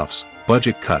layoffs,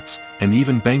 budget cuts, and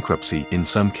even bankruptcy in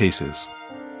some cases.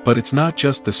 But it's not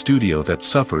just the studio that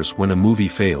suffers when a movie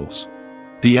fails.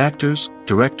 The actors,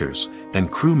 directors,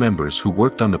 and crew members who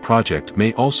worked on the project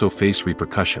may also face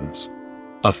repercussions.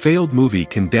 A failed movie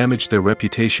can damage their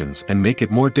reputations and make it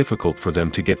more difficult for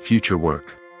them to get future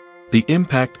work. The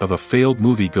impact of a failed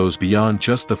movie goes beyond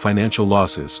just the financial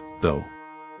losses, though.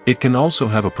 It can also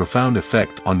have a profound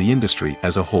effect on the industry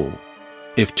as a whole.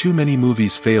 If too many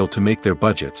movies fail to make their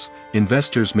budgets,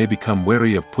 investors may become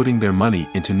wary of putting their money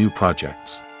into new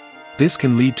projects. This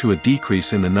can lead to a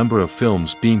decrease in the number of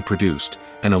films being produced,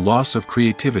 and a loss of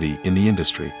creativity in the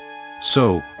industry.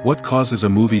 So, what causes a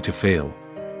movie to fail?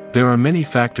 There are many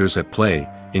factors at play,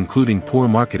 including poor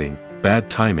marketing, bad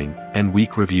timing, and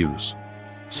weak reviews.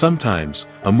 Sometimes,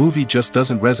 a movie just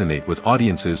doesn't resonate with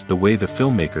audiences the way the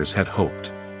filmmakers had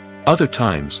hoped. Other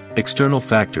times, external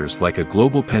factors like a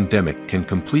global pandemic can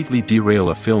completely derail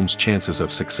a film's chances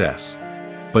of success.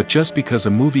 But just because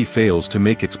a movie fails to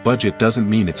make its budget doesn't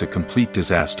mean it's a complete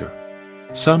disaster.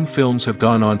 Some films have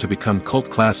gone on to become cult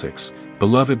classics,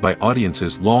 beloved by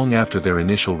audiences long after their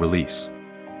initial release.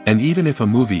 And even if a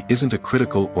movie isn't a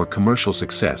critical or commercial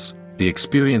success, the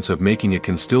experience of making it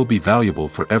can still be valuable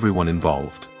for everyone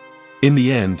involved. In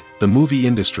the end, the movie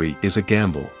industry is a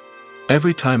gamble.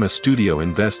 Every time a studio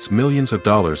invests millions of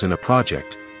dollars in a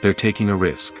project, they're taking a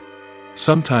risk.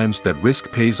 Sometimes that risk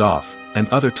pays off, and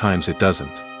other times it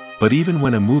doesn't. But even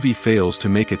when a movie fails to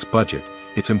make its budget,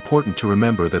 it's important to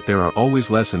remember that there are always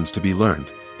lessons to be learned,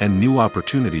 and new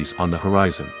opportunities on the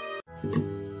horizon.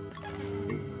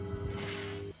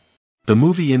 The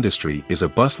movie industry is a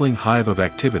bustling hive of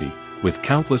activity, with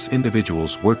countless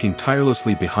individuals working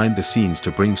tirelessly behind the scenes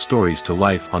to bring stories to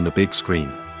life on the big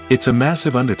screen. It's a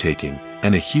massive undertaking,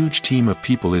 and a huge team of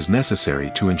people is necessary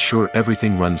to ensure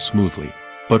everything runs smoothly.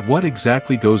 But what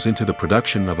exactly goes into the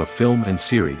production of a film and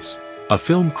series? A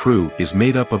film crew is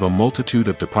made up of a multitude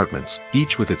of departments,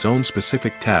 each with its own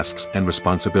specific tasks and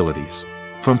responsibilities.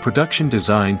 From production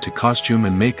design to costume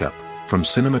and makeup, from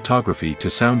cinematography to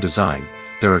sound design,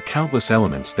 there are countless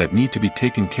elements that need to be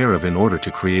taken care of in order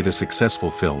to create a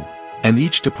successful film. And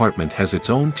each department has its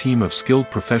own team of skilled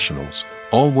professionals,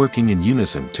 all working in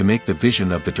unison to make the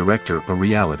vision of the director a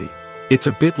reality. It's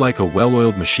a bit like a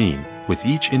well-oiled machine, with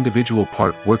each individual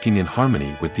part working in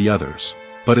harmony with the others.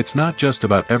 But it's not just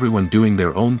about everyone doing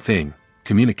their own thing,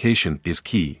 communication is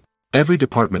key. Every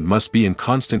department must be in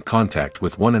constant contact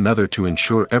with one another to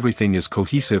ensure everything is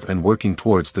cohesive and working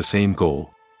towards the same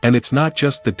goal. And it's not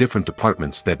just the different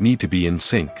departments that need to be in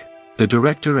sync. The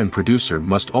director and producer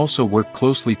must also work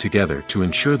closely together to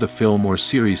ensure the film or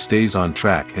series stays on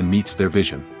track and meets their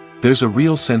vision. There's a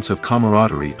real sense of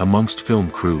camaraderie amongst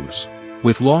film crews.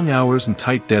 With long hours and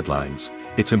tight deadlines,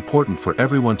 it's important for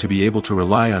everyone to be able to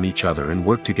rely on each other and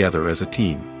work together as a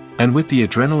team. And with the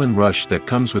adrenaline rush that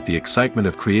comes with the excitement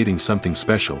of creating something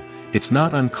special, it's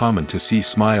not uncommon to see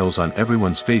smiles on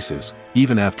everyone's faces,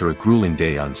 even after a grueling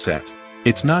day on set.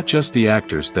 It's not just the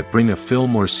actors that bring a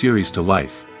film or series to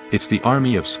life, it's the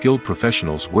army of skilled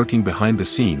professionals working behind the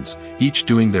scenes, each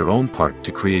doing their own part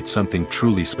to create something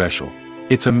truly special.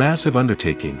 It's a massive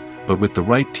undertaking, but with the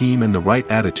right team and the right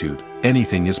attitude,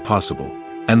 anything is possible.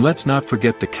 And let's not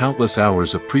forget the countless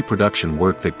hours of pre-production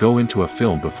work that go into a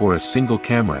film before a single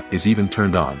camera is even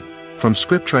turned on. From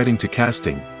scriptwriting to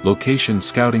casting, location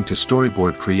scouting to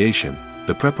storyboard creation,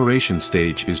 the preparation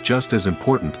stage is just as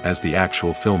important as the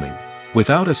actual filming.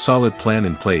 Without a solid plan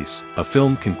in place, a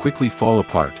film can quickly fall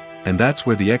apart, and that's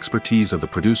where the expertise of the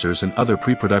producers and other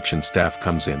pre-production staff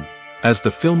comes in. As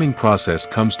the filming process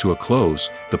comes to a close,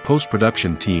 the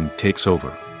post-production team takes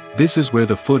over. This is where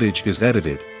the footage is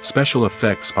edited, special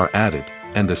effects are added,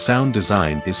 and the sound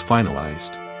design is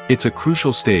finalized. It's a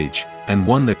crucial stage, and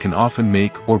one that can often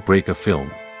make or break a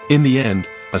film. In the end,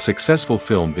 a successful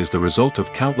film is the result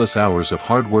of countless hours of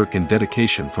hard work and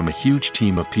dedication from a huge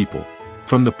team of people.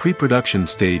 From the pre-production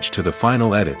stage to the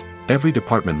final edit, every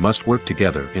department must work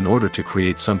together in order to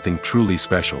create something truly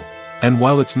special. And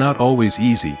while it's not always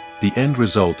easy, the end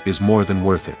result is more than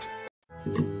worth it.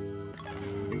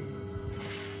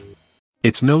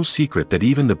 It's no secret that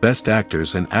even the best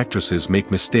actors and actresses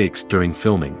make mistakes during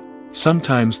filming.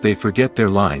 Sometimes they forget their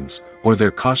lines, or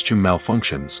their costume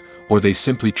malfunctions, or they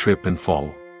simply trip and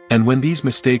fall. And when these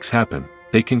mistakes happen,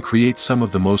 they can create some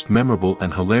of the most memorable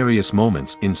and hilarious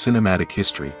moments in cinematic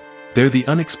history. They're the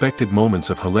unexpected moments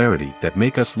of hilarity that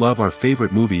make us love our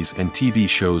favorite movies and TV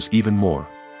shows even more.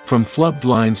 From flubbed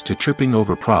lines to tripping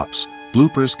over props,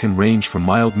 bloopers can range from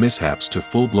mild mishaps to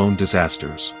full-blown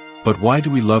disasters. But why do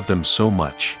we love them so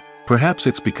much? Perhaps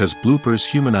it's because bloopers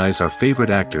humanize our favorite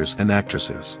actors and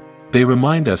actresses. They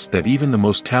remind us that even the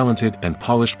most talented and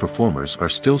polished performers are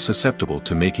still susceptible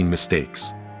to making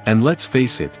mistakes. And let's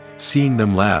face it, seeing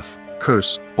them laugh,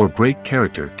 curse, or break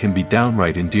character can be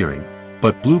downright endearing.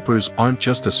 But bloopers aren't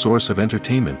just a source of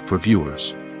entertainment for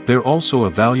viewers. They're also a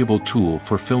valuable tool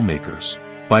for filmmakers.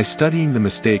 By studying the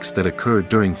mistakes that occurred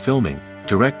during filming,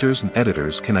 directors and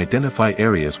editors can identify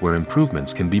areas where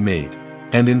improvements can be made.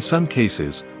 And in some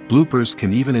cases, bloopers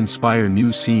can even inspire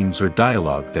new scenes or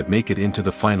dialogue that make it into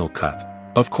the final cut.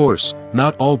 Of course,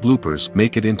 not all bloopers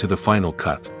make it into the final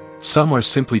cut. Some are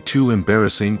simply too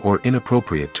embarrassing or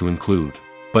inappropriate to include.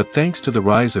 But thanks to the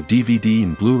rise of DVD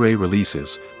and Blu-ray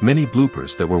releases, many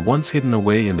bloopers that were once hidden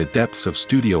away in the depths of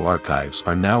studio archives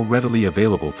are now readily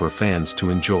available for fans to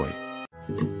enjoy.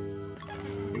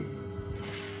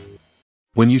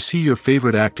 When you see your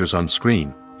favorite actors on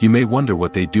screen, you may wonder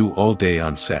what they do all day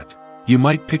on set. You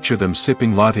might picture them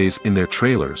sipping lattes in their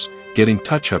trailers, getting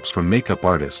touch-ups from makeup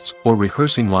artists, or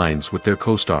rehearsing lines with their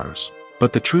co-stars.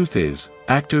 But the truth is,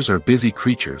 actors are busy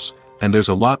creatures, and there's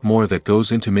a lot more that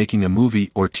goes into making a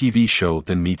movie or TV show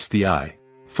than meets the eye.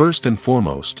 First and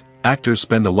foremost, actors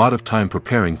spend a lot of time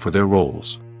preparing for their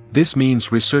roles. This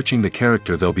means researching the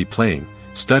character they'll be playing,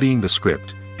 studying the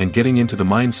script, and getting into the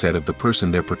mindset of the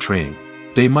person they're portraying.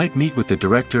 They might meet with the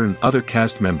director and other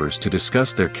cast members to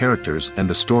discuss their characters and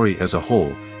the story as a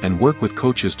whole, and work with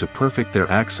coaches to perfect their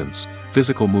accents,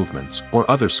 physical movements, or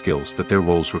other skills that their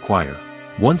roles require.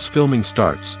 Once filming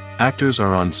starts, actors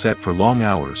are on set for long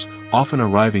hours, often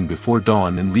arriving before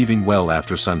dawn and leaving well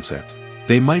after sunset.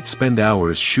 They might spend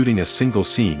hours shooting a single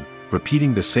scene,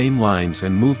 repeating the same lines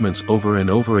and movements over and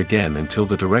over again until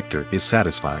the director is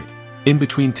satisfied. In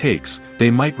between takes,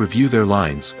 they might review their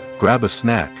lines, grab a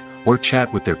snack, or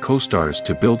chat with their co-stars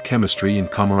to build chemistry and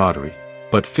camaraderie.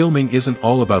 But filming isn't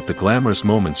all about the glamorous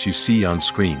moments you see on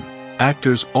screen.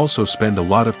 Actors also spend a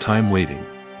lot of time waiting.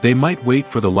 They might wait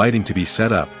for the lighting to be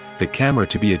set up, the camera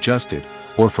to be adjusted,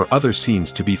 or for other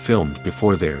scenes to be filmed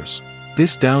before theirs.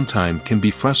 This downtime can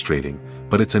be frustrating,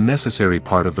 but it's a necessary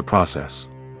part of the process.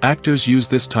 Actors use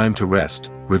this time to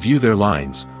rest, review their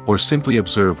lines, or simply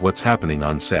observe what's happening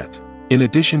on set. In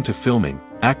addition to filming,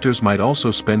 actors might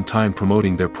also spend time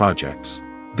promoting their projects.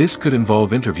 This could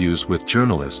involve interviews with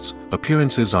journalists,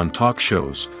 appearances on talk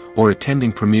shows, or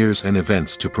attending premieres and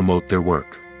events to promote their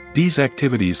work. These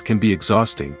activities can be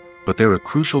exhausting, but they're a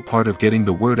crucial part of getting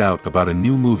the word out about a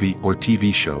new movie or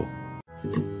TV show.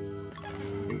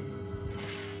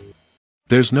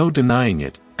 There's no denying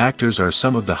it, actors are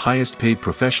some of the highest paid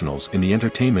professionals in the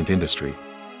entertainment industry.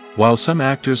 While some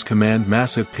actors command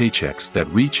massive paychecks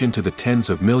that reach into the tens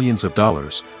of millions of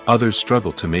dollars, others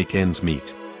struggle to make ends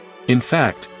meet. In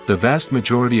fact, the vast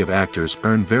majority of actors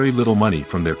earn very little money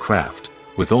from their craft,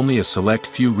 with only a select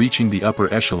few reaching the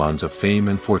upper echelons of fame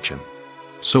and fortune.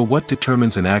 So what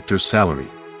determines an actor's salary?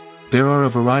 There are a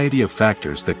variety of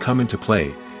factors that come into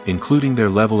play, including their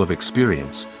level of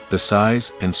experience, the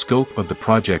size and scope of the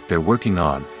project they're working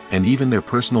on, and even their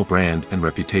personal brand and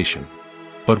reputation.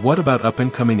 But what about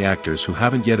up-and-coming actors who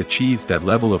haven't yet achieved that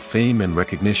level of fame and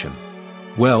recognition?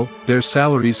 Well, their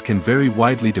salaries can vary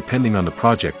widely depending on the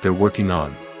project they're working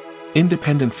on.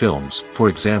 Independent films, for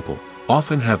example,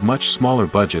 often have much smaller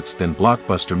budgets than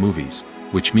blockbuster movies,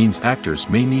 which means actors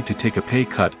may need to take a pay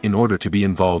cut in order to be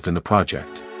involved in the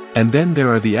project. And then there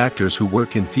are the actors who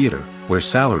work in theater, where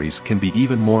salaries can be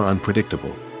even more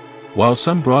unpredictable. While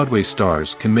some Broadway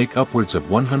stars can make upwards of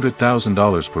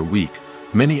 $100,000 per week,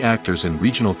 many actors in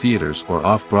regional theaters or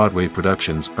off-Broadway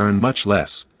productions earn much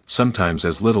less, sometimes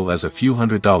as little as a few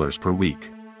 $100s per week.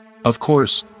 Of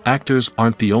course, actors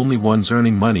aren't the only ones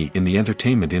earning money in the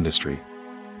entertainment industry.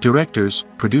 Directors,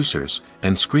 producers,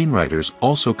 and screenwriters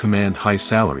also command high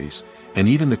salaries, and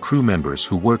even the crew members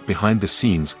who work behind the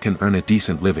scenes can earn a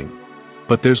decent living.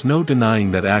 But there's no denying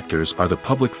that actors are the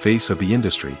public face of the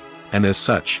industry, and as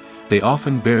such, they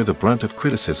often bear the brunt of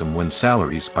criticism when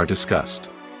salaries are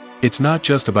discussed. It's not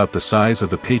just about the size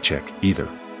of the paycheck, either.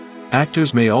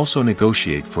 Actors may also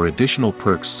negotiate for additional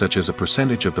perks such as a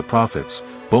percentage of the profits,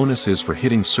 bonuses for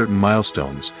hitting certain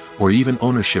milestones, or even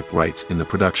ownership rights in the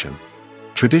production.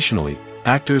 Traditionally,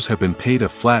 actors have been paid a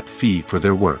flat fee for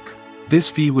their work.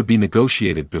 This fee would be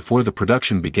negotiated before the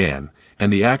production began,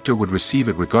 and the actor would receive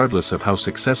it regardless of how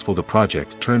successful the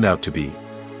project turned out to be.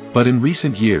 But in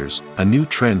recent years, a new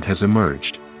trend has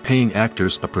emerged, paying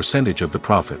actors a percentage of the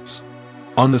profits.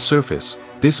 On the surface,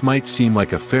 this might seem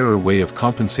like a fairer way of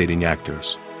compensating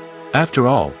actors. After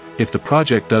all, if the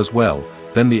project does well,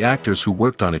 then the actors who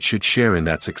worked on it should share in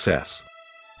that success.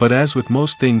 But as with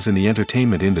most things in the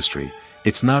entertainment industry,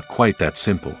 it's not quite that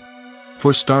simple.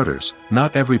 For starters,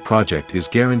 not every project is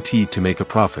guaranteed to make a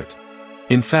profit.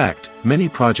 In fact, many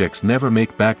projects never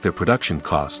make back their production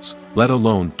costs, let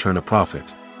alone turn a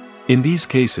profit. In these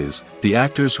cases, the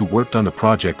actors who worked on the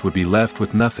project would be left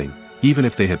with nothing, even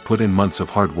if they had put in months of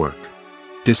hard work.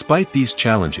 Despite these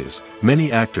challenges,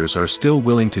 many actors are still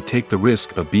willing to take the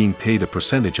risk of being paid a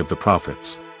percentage of the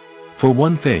profits. For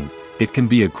one thing, it can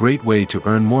be a great way to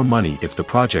earn more money if the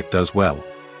project does well.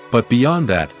 But beyond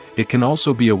that, it can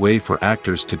also be a way for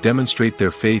actors to demonstrate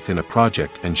their faith in a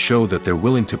project and show that they're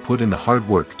willing to put in the hard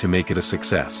work to make it a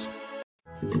success.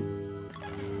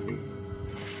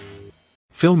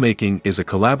 Filmmaking is a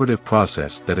collaborative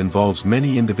process that involves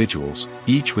many individuals,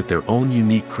 each with their own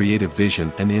unique creative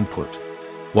vision and input.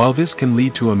 While this can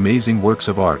lead to amazing works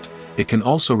of art, it can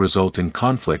also result in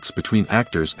conflicts between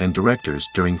actors and directors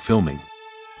during filming.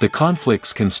 The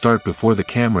conflicts can start before the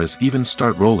cameras even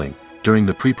start rolling, during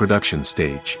the pre-production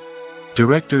stage.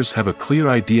 Directors have a clear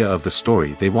idea of the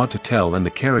story they want to tell and the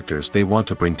characters they want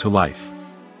to bring to life.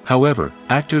 However,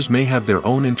 actors may have their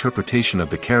own interpretation of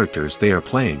the characters they are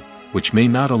playing, which may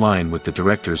not align with the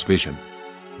director's vision.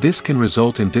 This can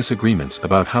result in disagreements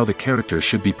about how the characters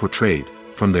should be portrayed,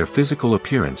 from their physical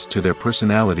appearance to their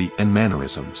personality and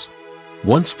mannerisms.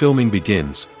 Once filming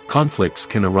begins, conflicts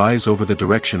can arise over the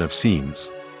direction of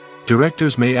scenes.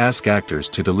 Directors may ask actors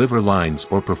to deliver lines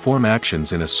or perform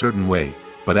actions in a certain way,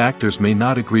 but actors may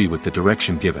not agree with the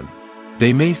direction given.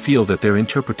 They may feel that their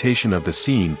interpretation of the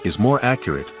scene is more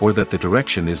accurate or that the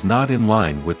direction is not in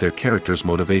line with their character's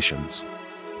motivations.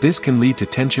 This can lead to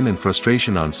tension and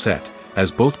frustration on set,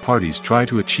 as both parties try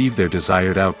to achieve their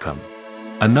desired outcome.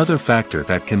 Another factor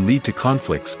that can lead to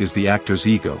conflicts is the actor's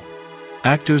ego.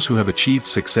 Actors who have achieved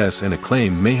success and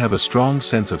acclaim may have a strong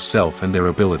sense of self and their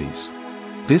abilities.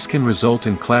 This can result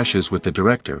in clashes with the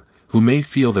director, who may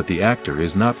feel that the actor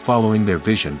is not following their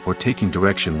vision or taking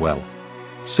direction well.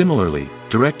 Similarly,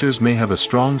 directors may have a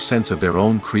strong sense of their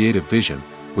own creative vision,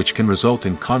 which can result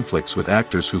in conflicts with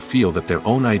actors who feel that their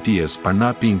own ideas are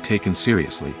not being taken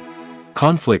seriously.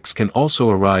 Conflicts can also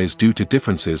arise due to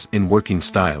differences in working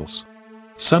styles.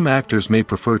 Some actors may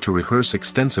prefer to rehearse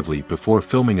extensively before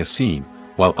filming a scene,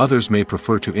 while others may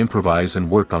prefer to improvise and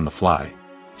work on the fly.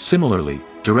 Similarly,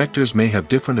 directors may have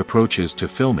different approaches to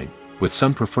filming, with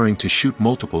some preferring to shoot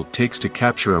multiple takes to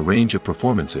capture a range of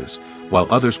performances, while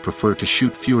others prefer to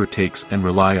shoot fewer takes and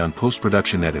rely on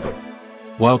post-production editing.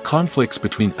 While conflicts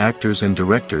between actors and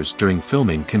directors during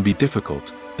filming can be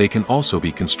difficult, they can also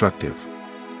be constructive.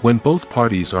 When both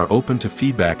parties are open to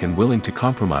feedback and willing to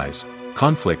compromise,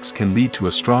 conflicts can lead to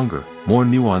a stronger, more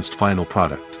nuanced final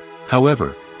product.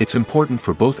 However, it's important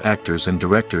for both actors and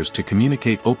directors to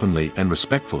communicate openly and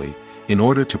respectfully, in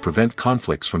order to prevent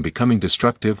conflicts from becoming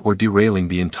destructive or derailing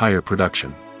the entire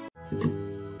production.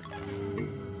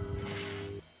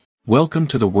 Welcome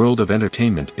to the world of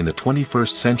entertainment in the 21st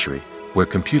century, where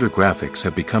computer graphics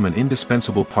have become an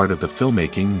indispensable part of the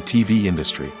filmmaking and TV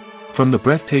industry. From the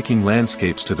breathtaking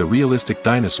landscapes to the realistic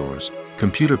dinosaurs,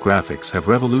 computer graphics have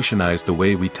revolutionized the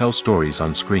way we tell stories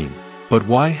on screen. But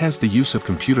why has the use of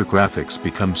computer graphics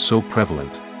become so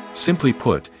prevalent? Simply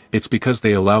put, it's because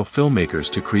they allow filmmakers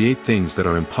to create things that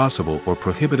are impossible or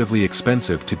prohibitively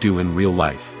expensive to do in real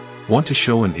life. Want to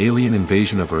show an alien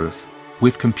invasion of Earth?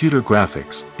 With computer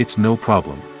graphics, it's no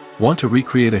problem. Want to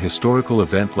recreate a historical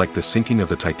event like the sinking of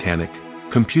the Titanic?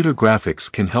 Computer graphics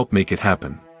can help make it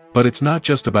happen. But it's not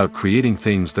just about creating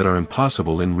things that are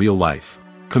impossible in real life.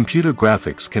 Computer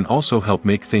graphics can also help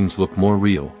make things look more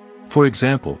real. For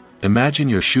example, imagine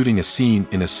you're shooting a scene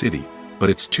in a city, but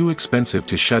it's too expensive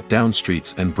to shut down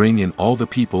streets and bring in all the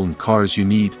people and cars you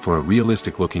need for a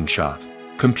realistic-looking shot.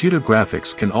 Computer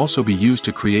graphics can also be used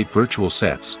to create virtual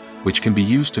sets, which can be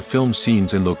used to film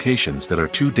scenes in locations that are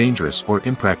too dangerous or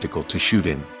impractical to shoot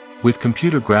in. With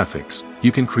computer graphics,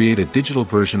 you can create a digital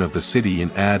version of the city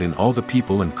and add in all the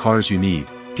people and cars you need,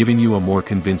 giving you a more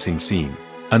convincing scene.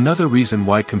 Another reason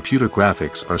why computer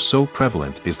graphics are so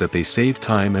prevalent is that they save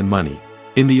time and money.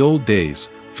 In the old days,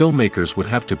 filmmakers would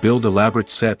have to build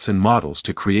elaborate sets and models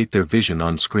to create their vision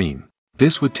on screen.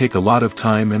 This would take a lot of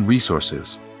time and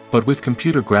resources. But with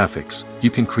computer graphics, you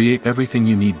can create everything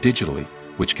you need digitally,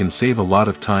 which can save a lot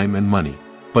of time and money.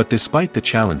 But despite the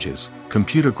challenges,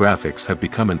 computer graphics have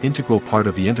become an integral part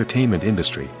of the entertainment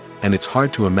industry, and it's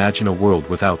hard to imagine a world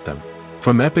without them.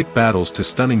 From epic battles to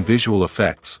stunning visual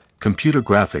effects, computer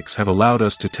graphics have allowed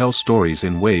us to tell stories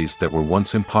in ways that were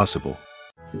once impossible.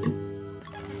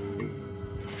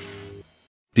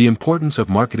 The importance of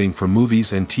marketing for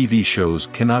movies and TV shows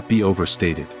cannot be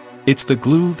overstated. It's the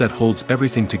glue that holds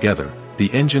everything together,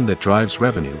 the engine that drives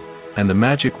revenue, and the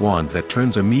magic wand that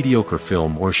turns a mediocre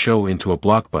film or show into a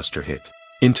blockbuster hit.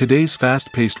 In today's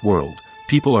fast-paced world,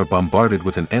 people are bombarded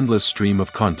with an endless stream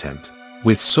of content.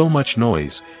 With so much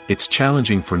noise, it's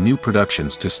challenging for new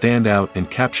productions to stand out and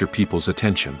capture people's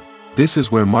attention. This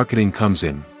is where marketing comes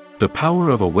in. The power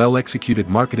of a well-executed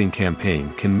marketing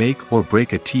campaign can make or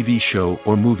break a TV show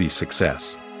or movie's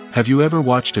success. Have you ever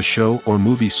watched a show or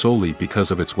movie solely because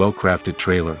of its well-crafted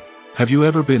trailer? Have you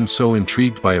ever been so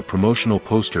intrigued by a promotional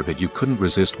poster that you couldn't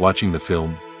resist watching the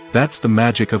film? That's the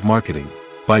magic of marketing.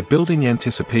 By building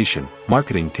anticipation,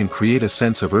 marketing can create a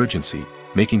sense of urgency,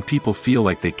 making people feel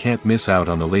like they can't miss out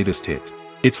on the latest hit.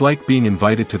 It's like being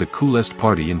invited to the coolest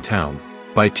party in town.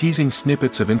 By teasing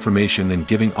snippets of information and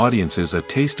giving audiences a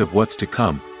taste of what's to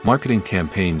come, marketing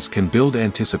campaigns can build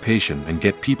anticipation and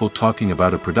get people talking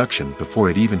about a production before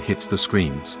it even hits the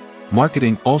screens.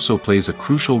 Marketing also plays a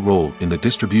crucial role in the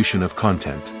distribution of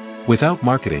content. Without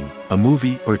marketing, a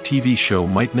movie or TV show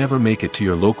might never make it to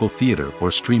your local theater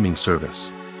or streaming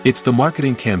service. It's the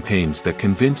marketing campaigns that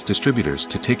convince distributors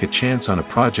to take a chance on a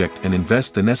project and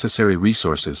invest the necessary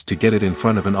resources to get it in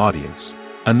front of an audience.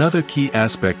 Another key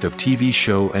aspect of TV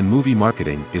show and movie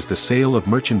marketing is the sale of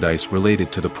merchandise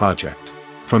related to the project.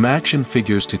 From action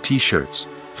figures to t-shirts,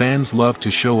 fans love to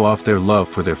show off their love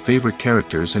for their favorite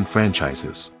characters and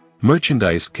franchises.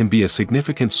 Merchandise can be a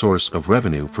significant source of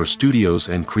revenue for studios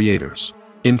and creators.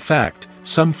 In fact,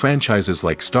 some franchises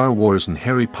like Star Wars and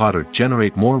Harry Potter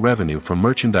generate more revenue from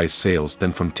merchandise sales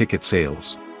than from ticket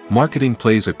sales. Marketing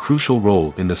plays a crucial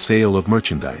role in the sale of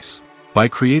merchandise. By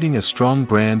creating a strong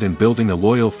brand and building a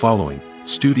loyal following,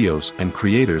 studios and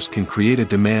creators can create a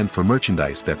demand for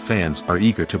merchandise that fans are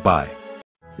eager to buy.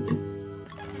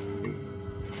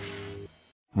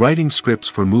 Writing scripts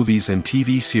for movies and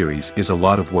TV series is a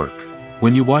lot of work.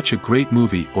 When you watch a great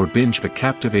movie or binge a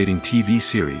captivating TV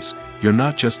series, you're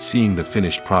not just seeing the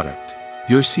finished product.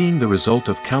 You're seeing the result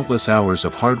of countless hours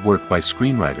of hard work by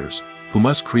screenwriters, who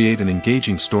must create an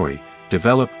engaging story,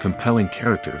 develop compelling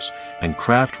characters, and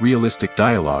craft realistic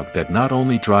dialogue that not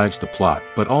only drives the plot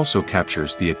but also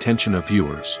captures the attention of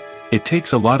viewers. It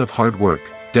takes a lot of hard work,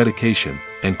 dedication,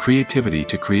 and creativity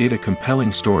to create a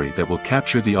compelling story that will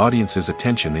capture the audience's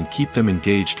attention and keep them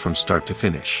engaged from start to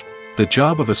finish. The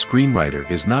job of a screenwriter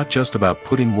is not just about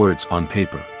putting words on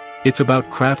paper. It's about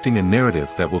crafting a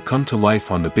narrative that will come to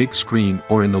life on the big screen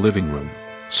or in the living room.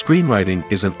 Screenwriting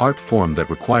is an art form that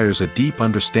requires a deep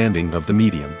understanding of the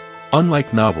medium.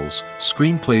 Unlike novels,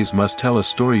 screenplays must tell a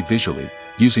story visually,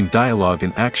 using dialogue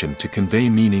and action to convey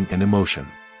meaning and emotion.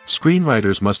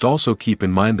 Screenwriters must also keep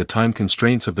in mind the time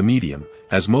constraints of the medium,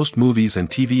 as most movies and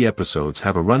TV episodes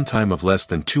have a runtime of less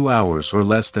than 2 hours or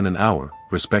less than an hour,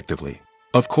 respectively.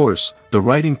 Of course, the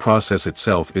writing process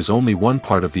itself is only one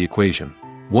part of the equation.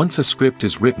 Once a script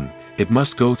is written, it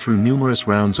must go through numerous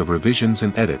rounds of revisions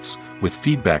and edits, with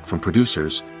feedback from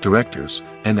producers, directors,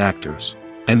 and actors.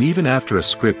 And even after a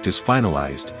script is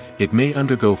finalized, it may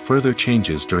undergo further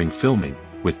changes during filming,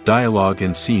 with dialogue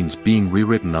and scenes being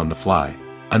rewritten on the fly.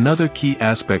 Another key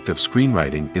aspect of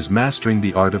screenwriting is mastering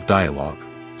the art of dialogue.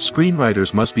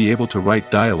 Screenwriters must be able to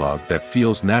write dialogue that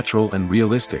feels natural and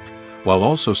realistic, while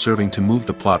also serving to move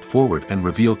the plot forward and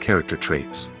reveal character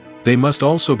traits. They must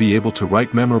also be able to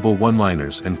write memorable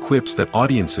one-liners and quips that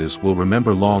audiences will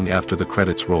remember long after the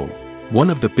credits roll. One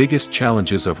of the biggest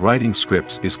challenges of writing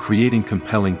scripts is creating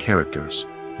compelling characters.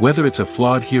 Whether it's a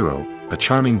flawed hero, a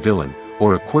charming villain,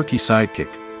 or a quirky sidekick,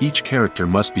 each character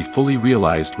must be fully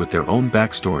realized with their own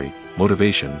backstory,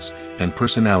 motivations, and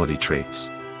personality traits.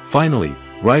 Finally,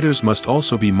 writers must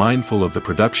also be mindful of the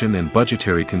production and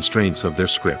budgetary constraints of their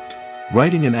script.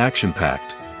 Writing an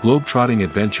action-packed, globe-trotting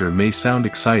adventure may sound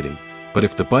exciting, but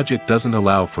if the budget doesn't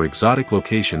allow for exotic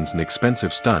locations and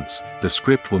expensive stunts, the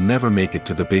script will never make it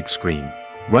to the big screen.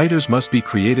 Writers must be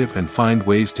creative and find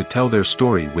ways to tell their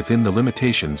story within the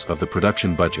limitations of the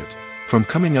production budget. From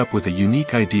coming up with a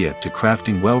unique idea to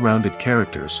crafting well-rounded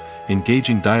characters,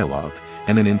 engaging dialogue,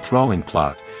 and an enthralling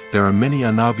plot, there are many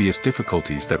unobvious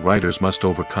difficulties that writers must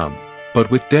overcome. But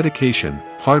with dedication,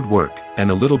 hard work, and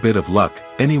a little bit of luck,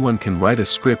 anyone can write a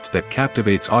script that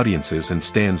captivates audiences and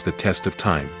stands the test of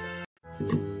time.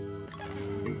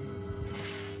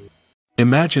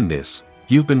 Imagine this: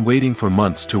 you've been waiting for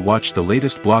months to watch the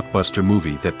latest blockbuster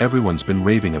movie that everyone's been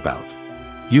raving about.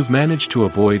 You've managed to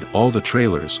avoid all the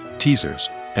trailers, teasers,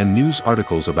 and news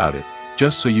articles about it,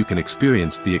 just so you can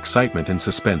experience the excitement and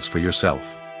suspense for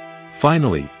yourself.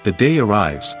 Finally, the day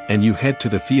arrives, and you head to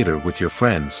the theater with your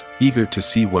friends, eager to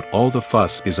see what all the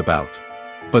fuss is about.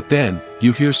 But then,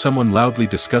 you hear someone loudly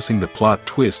discussing the plot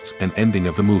twists and ending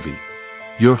of the movie.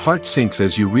 Your heart sinks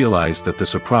as you realize that the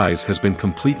surprise has been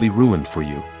completely ruined for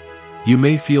you. You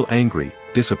may feel angry,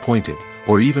 disappointed,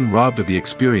 or even robbed of the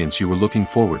experience you were looking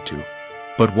forward to.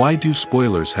 But why do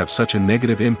spoilers have such a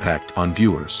negative impact on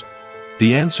viewers?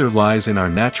 The answer lies in our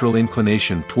natural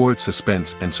inclination towards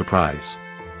suspense and surprise.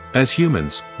 As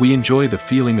humans, we enjoy the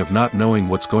feeling of not knowing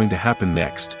what's going to happen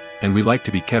next, and we like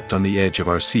to be kept on the edge of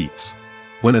our seats.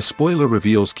 When a spoiler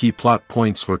reveals key plot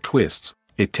points or twists,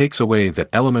 it takes away that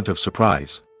element of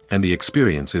surprise, and the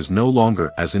experience is no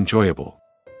longer as enjoyable.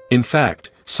 In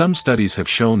fact, some studies have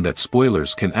shown that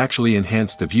spoilers can actually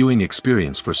enhance the viewing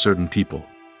experience for certain people.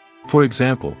 For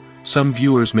example, some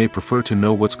viewers may prefer to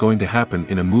know what's going to happen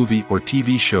in a movie or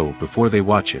TV show before they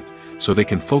watch it, so they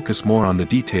can focus more on the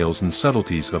details and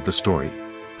subtleties of the story.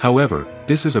 However,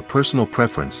 this is a personal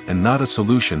preference and not a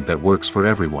solution that works for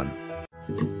everyone.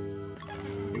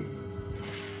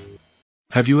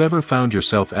 Have you ever found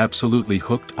yourself absolutely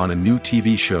hooked on a new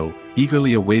TV show,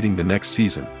 eagerly awaiting the next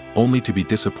season, only to be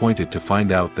disappointed to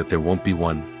find out that there won't be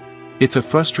one? It's a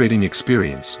frustrating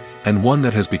experience, and one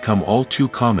that has become all too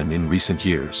common in recent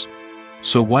years.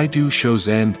 So why do shows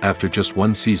end after just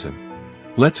one season?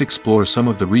 Let's explore some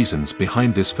of the reasons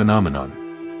behind this phenomenon.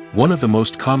 One of the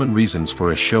most common reasons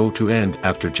for a show to end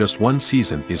after just one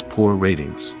season is poor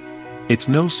ratings. It's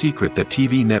no secret that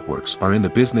TV networks are in the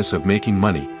business of making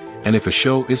money, and if a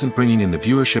show isn't bringing in the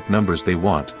viewership numbers they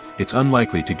want, it's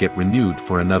unlikely to get renewed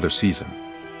for another season.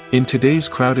 In today's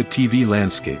crowded TV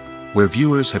landscape, where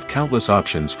viewers have countless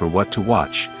options for what to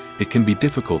watch, it can be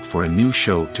difficult for a new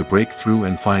show to break through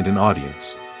and find an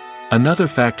audience. Another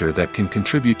factor that can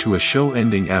contribute to a show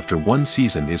ending after one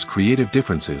season is creative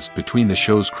differences between the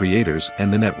show's creators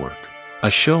and the network. A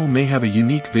show may have a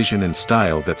unique vision and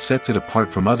style that sets it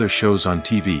apart from other shows on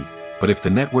TV, but if the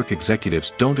network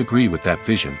executives don't agree with that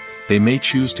vision, they may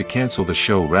choose to cancel the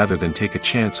show rather than take a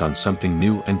chance on something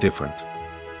new and different.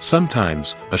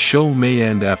 Sometimes, a show may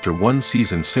end after one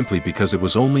season simply because it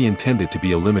was only intended to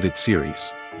be a limited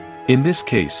series. In this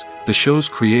case, the show's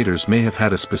creators may have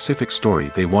had a specific story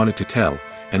they wanted to tell,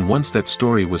 and once that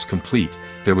story was complete,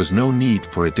 there was no need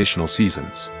for additional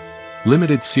seasons.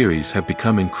 Limited series have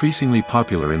become increasingly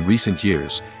popular in recent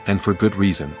years, and for good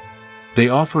reason. They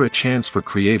offer a chance for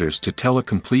creators to tell a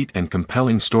complete and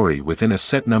compelling story within a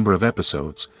set number of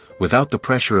episodes, without the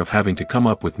pressure of having to come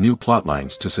up with new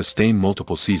plotlines to sustain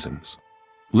multiple seasons.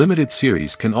 Limited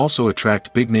series can also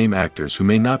attract big-name actors who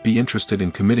may not be interested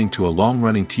in committing to a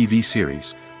long-running TV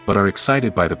series, but are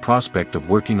excited by the prospect of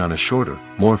working on a shorter,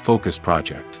 more focused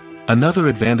project. Another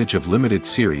advantage of limited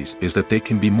series is that they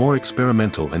can be more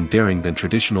experimental and daring than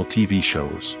traditional TV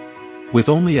shows. With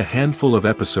only a handful of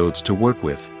episodes to work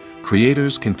with,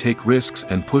 creators can take risks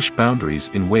and push boundaries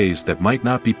in ways that might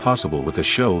not be possible with a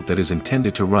show that is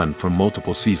intended to run for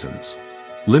multiple seasons.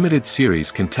 Limited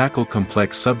series can tackle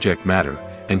complex subject matter,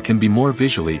 and can be more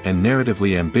visually and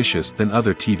narratively ambitious than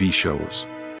other TV shows.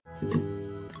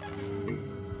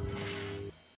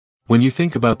 When you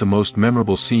think about the most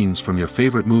memorable scenes from your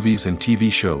favorite movies and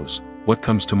TV shows, what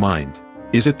comes to mind?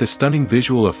 Is it the stunning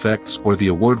visual effects or the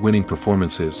award-winning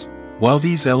performances? While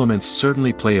these elements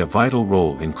certainly play a vital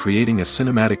role in creating a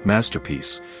cinematic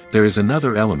masterpiece, there is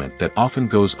another element that often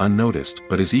goes unnoticed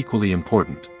but is equally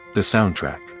important: the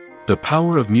soundtrack. The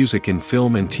power of music in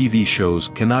film and TV shows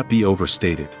cannot be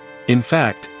overstated. In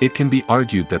fact, it can be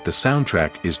argued that the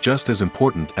soundtrack is just as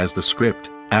important as the script,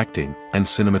 acting, and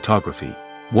cinematography.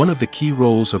 One of the key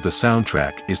roles of the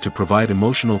soundtrack is to provide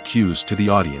emotional cues to the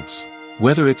audience.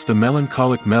 Whether it's the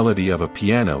melancholic melody of a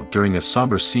piano during a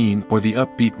somber scene or the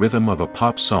upbeat rhythm of a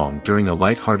pop song during a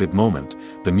light-hearted moment,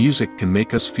 the music can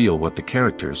make us feel what the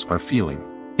characters are feeling.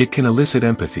 It can elicit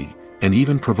empathy, and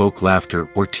even provoke laughter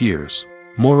or tears.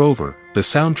 Moreover, the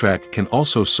soundtrack can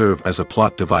also serve as a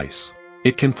plot device.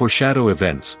 It can foreshadow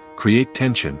events, create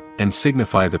tension, and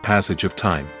signify the passage of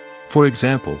time. For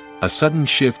example, a sudden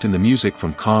shift in the music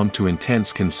from calm to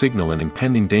intense can signal an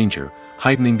impending danger,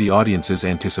 heightening the audience's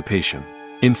anticipation.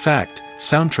 In fact,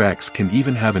 soundtracks can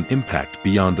even have an impact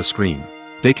beyond the screen.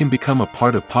 They can become a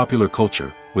part of popular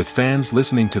culture, with fans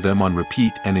listening to them on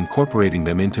repeat and incorporating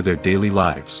them into their daily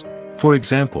lives. For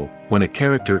example, when a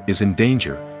character is in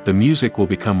danger, the music will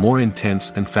become more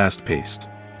intense and fast-paced.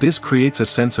 This creates a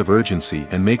sense of urgency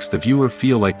and makes the viewer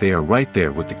feel like they are right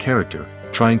there with the character,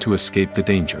 trying to escape the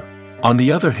danger. On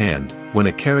the other hand, when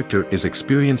a character is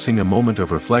experiencing a moment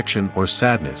of reflection or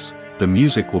sadness, the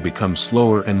music will become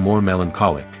slower and more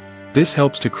melancholic. This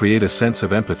helps to create a sense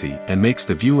of empathy and makes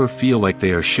the viewer feel like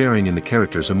they are sharing in the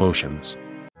character's emotions.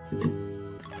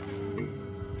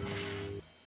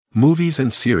 Movies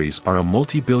and series are a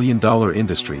multi-billion-dollar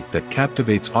industry that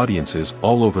captivates audiences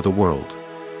all over the world.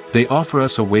 They offer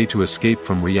us a way to escape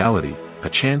from reality, a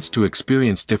chance to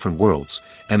experience different worlds,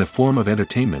 and a form of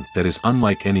entertainment that is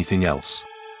unlike anything else.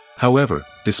 However,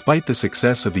 despite the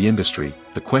success of the industry,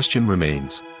 the question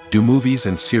remains: do movies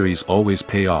and series always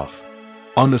pay off?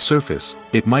 On the surface,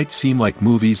 it might seem like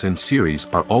movies and series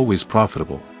are always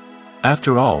profitable.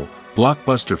 After all,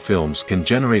 blockbuster films can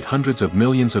generate hundreds of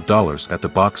millions of dollars at the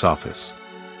box office.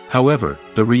 However,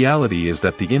 the reality is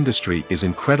that the industry is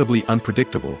incredibly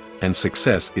unpredictable, and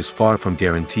success is far from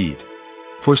guaranteed.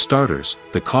 For starters,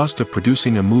 the cost of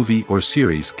producing a movie or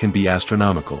series can be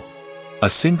astronomical. A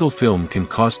single film can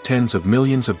cost tens of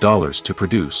millions of dollars to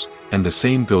produce, and the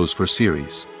same goes for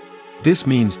series. This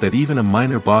means that even a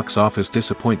minor box office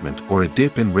disappointment or a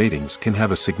dip in ratings can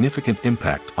have a significant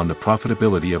impact on the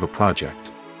profitability of a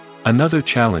project. Another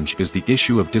challenge is the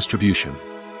issue of distribution.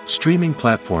 Streaming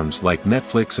platforms like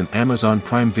Netflix and Amazon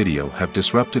Prime Video have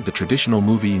disrupted the traditional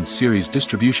movie and series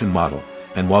distribution model,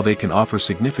 and while they can offer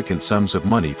significant sums of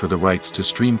money for the rights to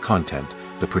stream content,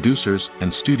 the producers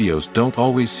and studios don't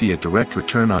always see a direct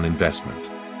return on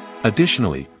investment.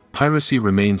 Additionally, piracy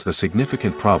remains a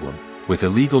significant problem, with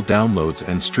illegal downloads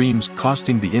and streams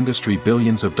costing the industry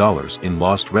billions of dollars in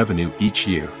lost revenue each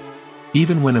year.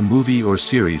 Even when a movie or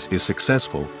series is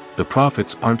successful, the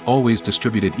profits aren't always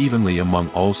distributed evenly among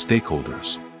all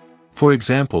stakeholders. For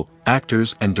example,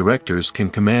 actors and directors can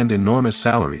command enormous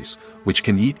salaries, which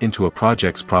can eat into a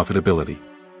project's profitability.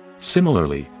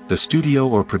 Similarly, the studio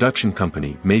or production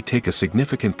company may take a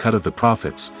significant cut of the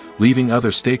profits, leaving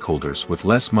other stakeholders with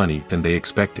less money than they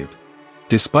expected.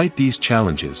 Despite these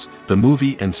challenges, the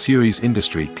movie and series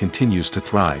industry continues to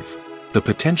thrive. The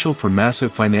potential for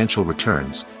massive financial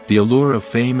returns, the allure of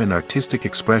fame and artistic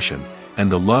expression,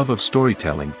 and the love of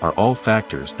storytelling are all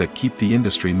factors that keep the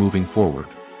industry moving forward.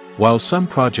 While some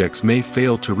projects may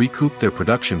fail to recoup their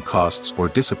production costs or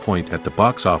disappoint at the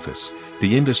box office,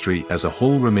 the industry as a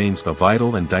whole remains a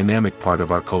vital and dynamic part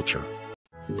of our culture.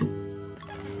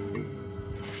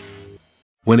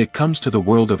 When it comes to the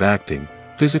world of acting,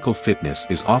 physical fitness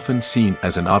is often seen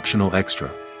as an optional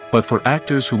extra. But for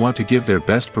actors who want to give their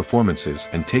best performances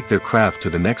and take their craft to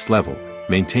the next level,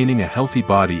 maintaining a healthy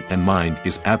body and mind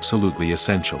is absolutely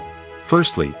essential.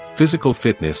 Firstly, physical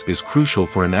fitness is crucial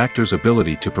for an actor's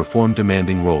ability to perform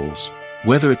demanding roles.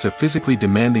 Whether it's a physically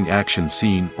demanding action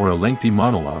scene or a lengthy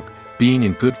monologue, being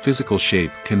in good physical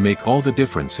shape can make all the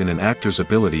difference in an actor's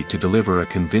ability to deliver a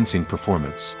convincing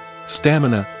performance.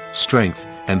 Stamina, strength,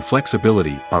 and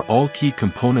flexibility are all key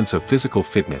components of physical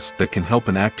fitness that can help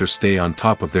an actor stay on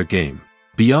top of their game.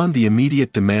 Beyond the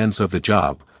immediate demands of the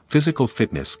job, physical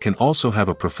fitness can also have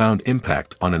a profound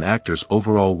impact on an actor's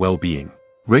overall well-being.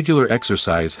 Regular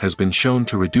exercise has been shown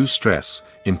to reduce stress,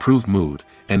 improve mood,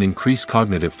 and increase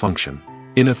cognitive function.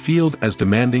 In a field as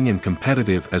demanding and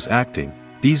competitive as acting,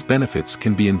 these benefits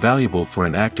can be invaluable for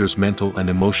an actor's mental and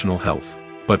emotional health.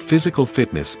 But physical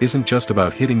fitness isn't just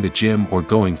about hitting the gym or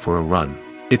going for a run.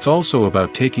 It's also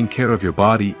about taking care of your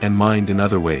body and mind in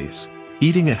other ways.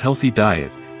 Eating a healthy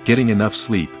diet, getting enough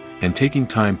sleep, and taking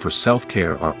time for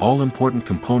self-care are all important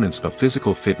components of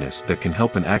physical fitness that can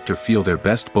help an actor feel their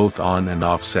best both on and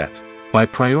off set. By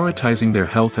prioritizing their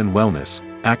health and wellness,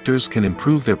 actors can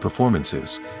improve their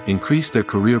performances, increase their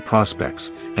career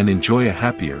prospects, and enjoy a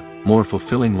happier, more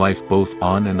fulfilling life both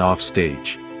on and off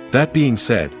stage. That being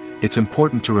said, it's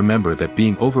important to remember that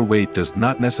being overweight does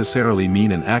not necessarily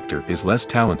mean an actor is less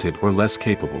talented or less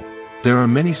capable. There are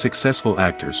many successful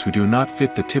actors who do not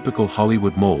fit the typical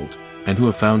Hollywood mold, and who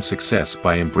have found success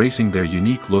by embracing their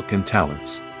unique look and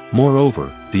talents.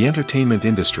 Moreover, the entertainment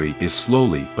industry is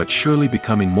slowly but surely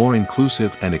becoming more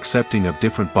inclusive and accepting of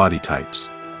different body types.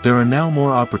 There are now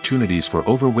more opportunities for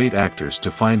overweight actors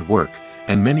to find work,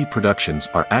 and many productions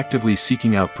are actively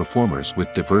seeking out performers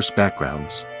with diverse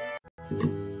backgrounds.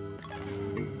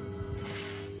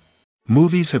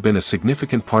 Movies have been a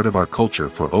significant part of our culture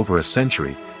for over a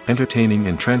century, entertaining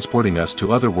and transporting us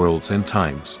to other worlds and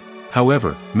times.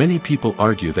 However, many people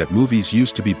argue that movies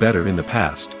used to be better in the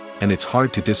past, and it's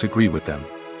hard to disagree with them.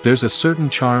 There's a certain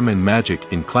charm and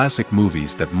magic in classic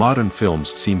movies that modern films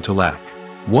seem to lack.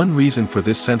 One reason for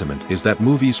this sentiment is that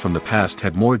movies from the past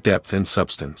had more depth and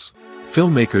substance.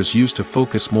 Filmmakers used to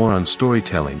focus more on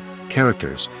storytelling,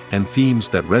 characters, and themes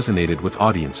that resonated with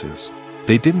audiences.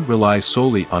 They didn't rely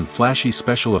solely on flashy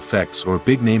special effects or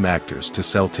big-name actors to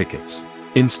sell tickets.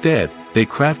 Instead, they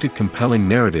crafted compelling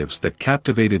narratives that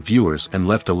captivated viewers and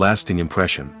left a lasting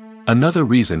impression. Another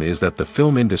reason is that the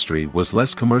film industry was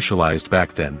less commercialized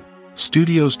back then.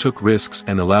 Studios took risks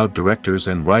and allowed directors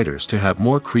and writers to have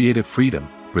more creative freedom,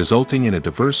 resulting in a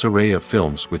diverse array of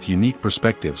films with unique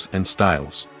perspectives and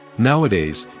styles.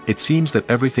 Nowadays, it seems that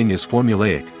everything is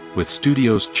formulaic, with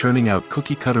studios churning out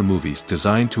cookie-cutter movies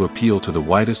designed to appeal to the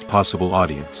widest possible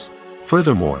audience.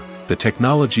 Furthermore, the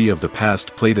technology of the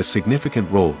past played a significant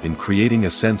role in creating a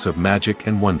sense of magic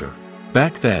and wonder.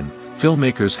 Back then,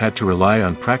 filmmakers had to rely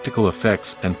on practical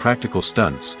effects and practical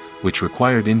stunts, which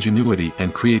required ingenuity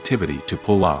and creativity to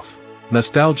pull off.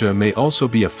 Nostalgia may also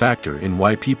be a factor in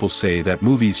why people say that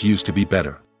movies used to be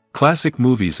better. Classic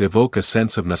movies evoke a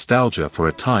sense of nostalgia for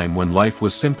a time when life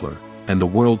was simpler, and the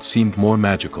world seemed more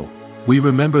magical. We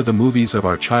remember the movies of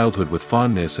our childhood with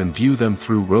fondness and view them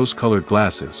through rose-colored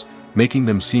glasses, making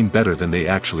them seem better than they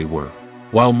actually were.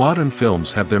 While modern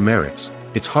films have their merits,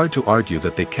 it's hard to argue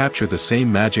that they capture the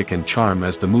same magic and charm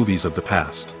as the movies of the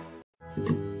past.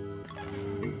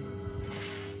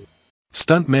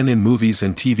 Stuntmen in movies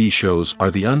and TV shows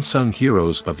are the unsung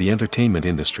heroes of the entertainment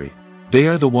industry. They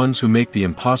are the ones who make the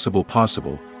impossible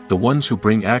possible, the ones who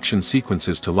bring action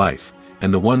sequences to life,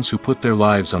 and the ones who put their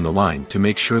lives on the line to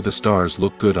make sure the stars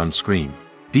look good on screen.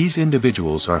 These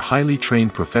individuals are highly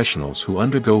trained professionals who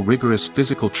undergo rigorous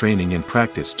physical training and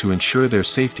practice to ensure their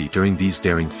safety during these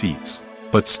daring feats.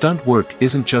 But stunt work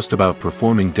isn't just about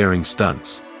performing daring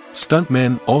stunts.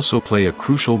 Stuntmen also play a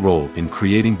crucial role in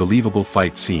creating believable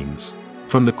fight scenes.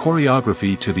 From the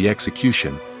choreography to the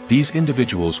execution, these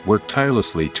individuals work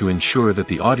tirelessly to ensure that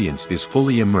the audience is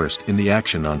fully immersed in the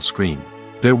action on screen.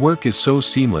 Their work is so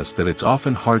seamless that it's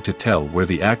often hard to tell where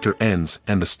the actor ends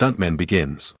and the stuntman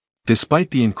begins.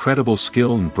 Despite the incredible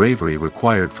skill and bravery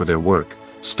required for their work,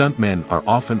 stuntmen are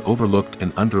often overlooked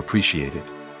and underappreciated.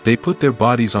 They put their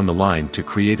bodies on the line to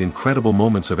create incredible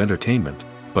moments of entertainment,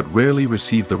 but rarely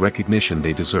receive the recognition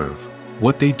they deserve.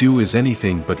 What they do is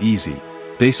anything but easy.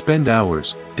 They spend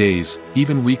hours, days,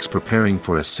 even weeks preparing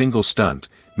for a single stunt,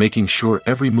 making sure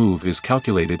every move is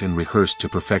calculated and rehearsed to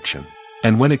perfection.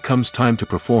 And when it comes time to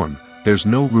perform, there's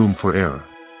no room for error.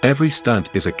 Every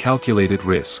stunt is a calculated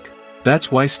risk.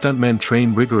 That's why stuntmen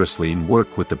train rigorously and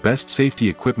work with the best safety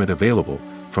equipment available,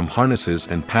 from harnesses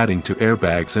and padding to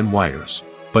airbags and wires.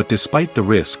 But despite the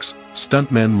risks,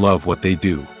 stuntmen love what they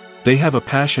do. They have a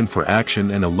passion for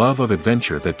action and a love of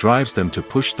adventure that drives them to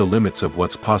push the limits of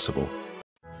what's possible.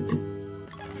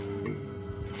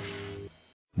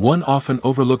 One often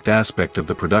overlooked aspect of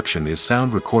the production is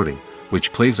sound recording,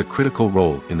 which plays a critical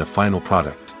role in the final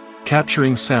product.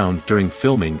 Capturing sound during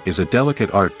filming is a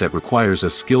delicate art that requires a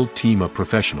skilled team of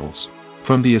professionals.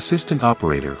 From the assistant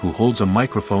operator who holds a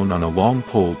microphone on a long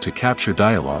pole to capture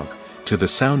dialogue, to the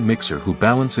sound mixer who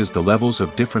balances the levels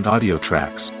of different audio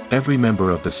tracks, every member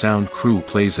of the sound crew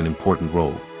plays an important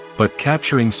role. But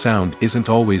capturing sound isn't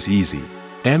always easy.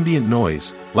 Ambient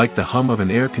noise, like the hum of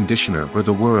an air conditioner or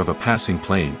the whir of a passing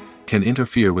plane, can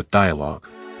interfere with dialogue.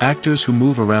 Actors who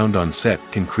move around on set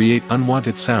can create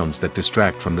unwanted sounds that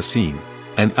distract from the scene.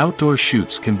 And outdoor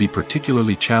shoots can be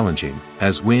particularly challenging,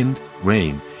 as wind,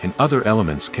 rain, and other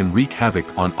elements can wreak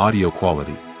havoc on audio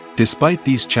quality. Despite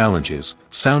these challenges,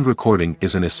 sound recording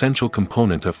is an essential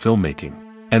component of filmmaking.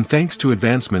 And thanks to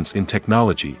advancements in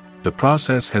technology, the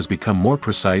process has become more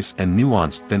precise and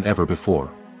nuanced than ever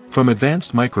before. From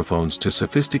advanced microphones to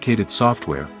sophisticated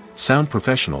software, sound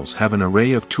professionals have an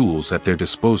array of tools at their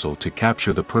disposal to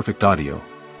capture the perfect audio.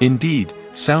 Indeed,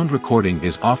 sound recording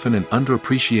is often an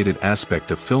underappreciated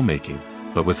aspect of filmmaking,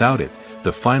 but without it,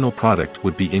 the final product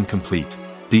would be incomplete.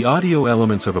 The audio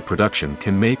elements of a production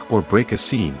can make or break a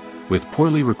scene, with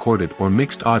poorly recorded or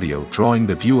mixed audio drawing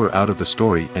the viewer out of the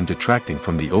story and detracting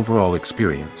from the overall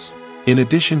experience. In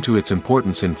addition to its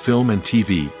importance in film and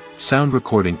TV, sound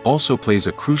recording also plays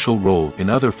a crucial role in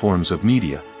other forms of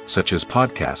media, such as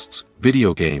podcasts,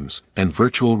 video games, and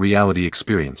virtual reality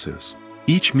experiences.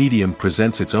 Each medium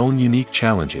presents its own unique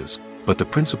challenges, but the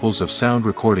principles of sound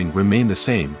recording remain the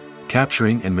same,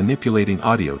 capturing and manipulating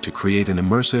audio to create an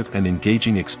immersive and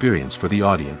engaging experience for the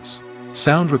audience.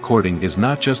 Sound recording is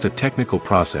not just a technical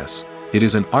process, it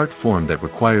is an art form that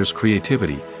requires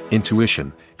creativity,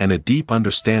 intuition, and a deep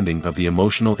understanding of the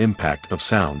emotional impact of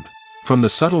sound. From the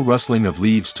subtle rustling of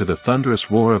leaves to the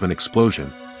thunderous roar of an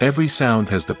explosion, every sound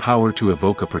has the power to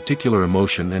evoke a particular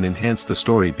emotion and enhance the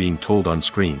story being told on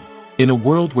screen. In a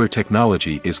world where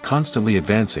technology is constantly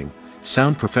advancing,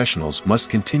 sound professionals must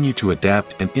continue to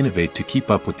adapt and innovate to keep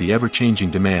up with the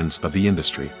ever-changing demands of the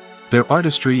industry. Their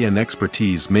artistry and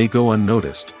expertise may go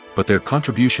unnoticed, but their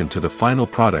contribution to the final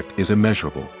product is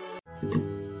immeasurable.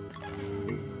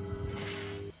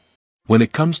 When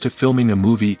it comes to filming a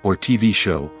movie or TV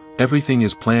show, everything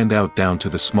is planned out down to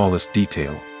the smallest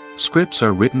detail. Scripts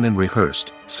are written and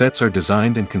rehearsed, sets are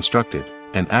designed and constructed,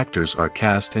 and actors are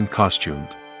cast and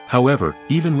costumed. However,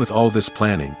 even with all this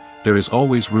planning, there is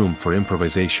always room for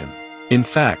improvisation. In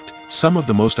fact, some of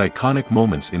the most iconic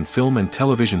moments in film and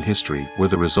television history were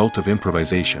the result of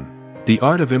improvisation. The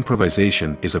art of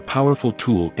improvisation is a powerful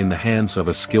tool in the hands of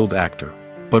a skilled actor.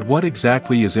 But what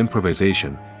exactly is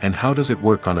improvisation, and how does it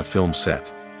work on a film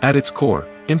set? At its core,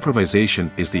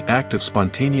 improvisation is the act of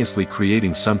spontaneously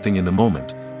creating something in the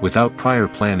moment, without prior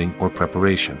planning or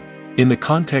preparation. In the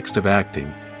context of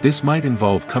acting, this might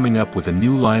involve coming up with a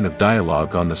new line of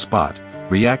dialogue on the spot,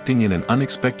 reacting in an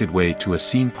unexpected way to a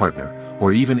scene partner,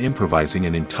 or even improvising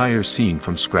an entire scene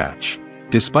from scratch.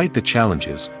 Despite the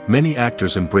challenges, many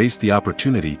actors embrace the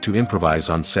opportunity to improvise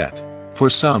on set. For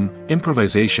some,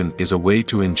 improvisation is a way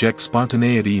to inject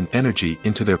spontaneity and energy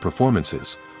into their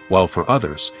performances, while for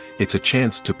others, it's a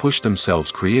chance to push themselves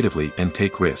creatively and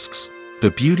take risks.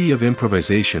 The beauty of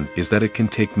improvisation is that it can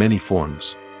take many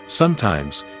forms.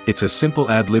 Sometimes, it's a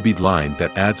simple ad-libbed line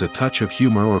that adds a touch of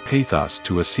humor or pathos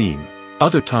to a scene.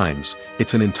 Other times,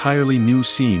 it's an entirely new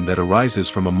scene that arises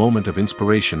from a moment of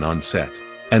inspiration on set.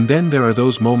 And then there are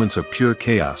those moments of pure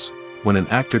chaos, when an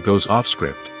actor goes off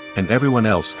script, and everyone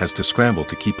else has to scramble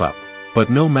to keep up. But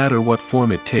no matter what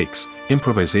form it takes,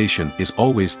 improvisation is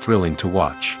always thrilling to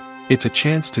watch. It's a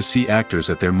chance to see actors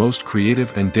at their most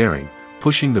creative and daring,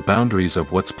 pushing the boundaries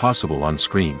of what's possible on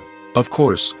screen. Of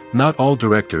course, not all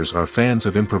directors are fans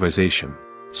of improvisation.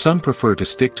 Some prefer to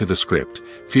stick to the script,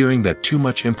 fearing that too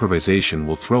much improvisation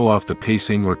will throw off the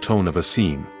pacing or tone of a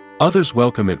scene. Others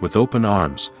welcome it with open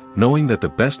arms, knowing that the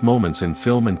best moments in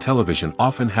film and television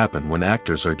often happen when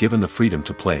actors are given the freedom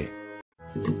to play.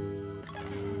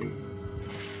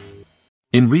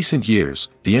 In recent years,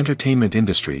 the entertainment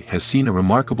industry has seen a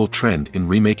remarkable trend in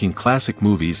remaking classic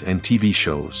movies and TV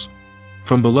shows.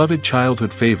 From beloved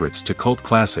childhood favorites to cult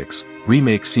classics,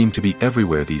 remakes seem to be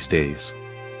everywhere these days.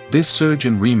 This surge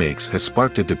in remakes has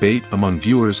sparked a debate among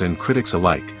viewers and critics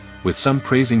alike, with some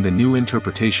praising the new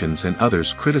interpretations and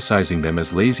others criticizing them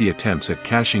as lazy attempts at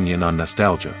cashing in on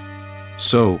nostalgia.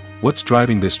 So, what's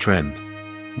driving this trend?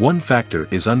 One factor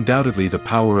is undoubtedly the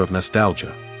power of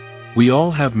nostalgia. We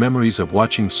all have memories of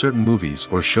watching certain movies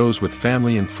or shows with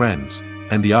family and friends,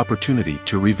 and the opportunity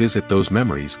to revisit those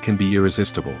memories can be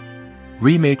irresistible.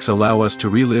 Remakes allow us to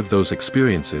relive those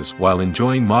experiences while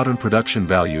enjoying modern production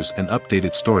values and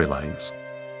updated storylines.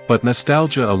 But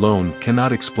nostalgia alone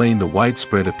cannot explain the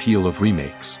widespread appeal of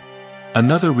remakes.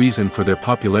 Another reason for their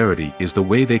popularity is the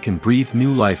way they can breathe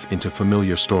new life into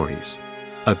familiar stories.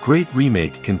 A great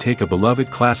remake can take a beloved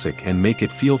classic and make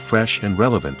it feel fresh and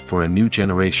relevant for a new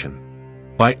generation.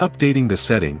 By updating the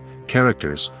setting,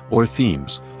 characters, or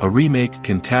themes, a remake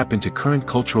can tap into current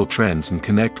cultural trends and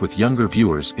connect with younger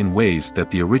viewers in ways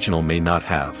that the original may not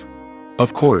have.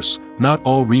 Of course, not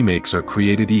all remakes are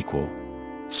created equal.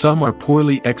 Some are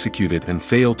poorly executed and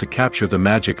fail to capture the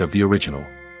magic of the original.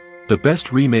 The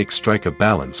best remakes strike a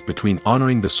balance between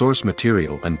honoring the source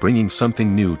material and bringing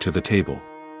something new to the table.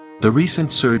 The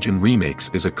recent surge in remakes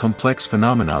is a complex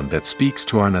phenomenon that speaks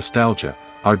to our nostalgia,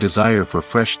 our desire for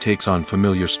fresh takes on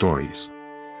familiar stories.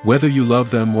 Whether you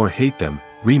love them or hate them,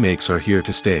 remakes are here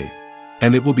to stay.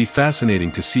 And it will be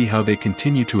fascinating to see how they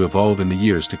continue to evolve in the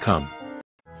years to come.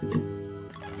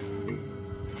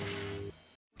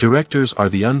 Directors are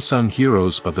the unsung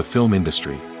heroes of the film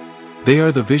industry. They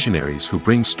are the visionaries who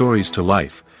bring stories to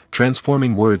life,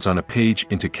 transforming words on a page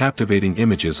into captivating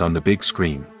images on the big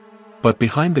screen. But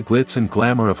behind the glitz and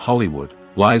glamour of Hollywood,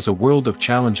 lies a world of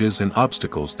challenges and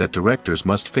obstacles that directors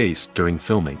must face during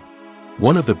filming.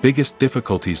 One of the biggest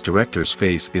difficulties directors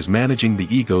face is managing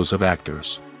the egos of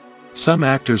actors. Some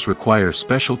actors require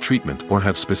special treatment or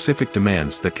have specific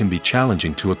demands that can be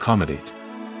challenging to accommodate.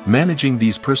 Managing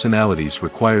these personalities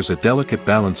requires a delicate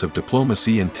balance of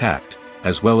diplomacy and tact,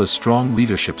 as well as strong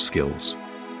leadership skills.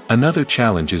 Another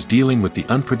challenge is dealing with the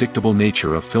unpredictable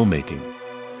nature of filmmaking.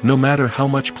 No matter how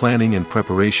much planning and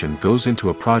preparation goes into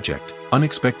a project,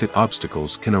 unexpected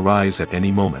obstacles can arise at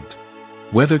any moment.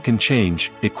 Weather can change,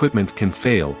 equipment can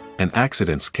fail, and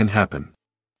accidents can happen.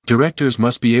 Directors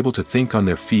must be able to think on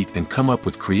their feet and come up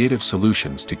with creative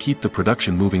solutions to keep the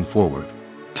production moving forward.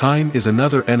 Time is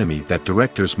another enemy that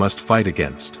directors must fight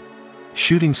against.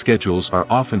 Shooting schedules are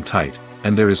often tight,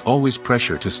 and there is always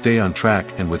pressure to stay on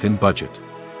track and within budget.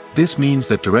 This means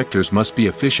that directors must be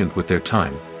efficient with their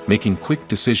time, making quick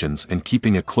decisions and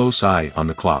keeping a close eye on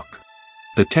the clock.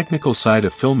 The technical side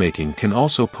of filmmaking can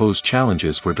also pose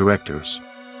challenges for directors.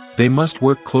 They must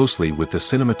work closely with the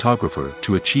cinematographer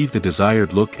to achieve the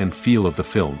desired look and feel of the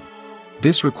film.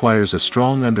 This requires a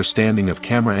strong understanding of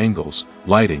camera angles,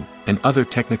 lighting, and other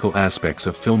technical aspects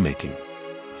of filmmaking.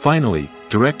 Finally,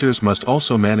 directors must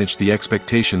also manage the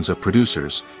expectations of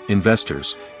producers,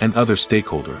 investors, and other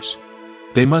stakeholders.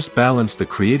 They must balance the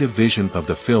creative vision of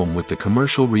the film with the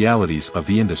commercial realities of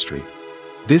the industry.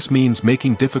 This means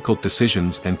making difficult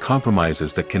decisions and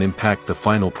compromises that can impact the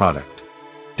final product.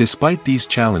 Despite these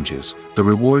challenges, the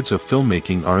rewards of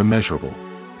filmmaking are immeasurable.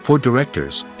 For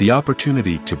directors, the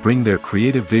opportunity to bring their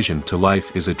creative vision to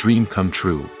life is a dream come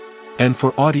true. And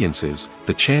for audiences,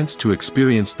 the chance to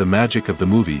experience the magic of the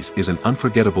movies is an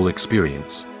unforgettable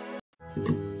experience.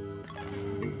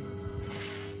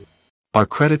 Are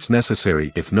credits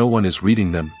necessary if no one is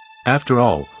reading them? After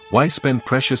all, why spend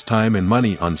precious time and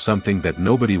money on something that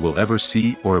nobody will ever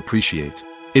see or appreciate?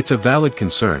 It's a valid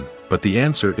concern, but the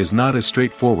answer is not as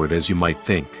straightforward as you might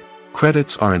think.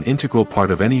 Credits are an integral part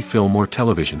of any film or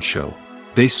television show.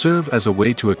 They serve as a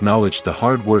way to acknowledge the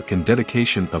hard work and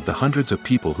dedication of the hundreds of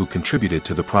people who contributed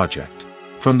to the project.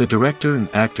 From the director and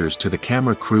actors to the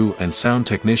camera crew and sound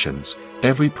technicians,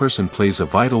 every person plays a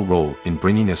vital role in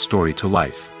bringing a story to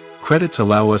life. Credits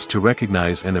allow us to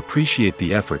recognize and appreciate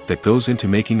the effort that goes into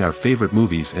making our favorite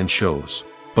movies and shows.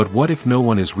 But what if no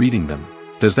one is reading them?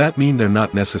 Does that mean they're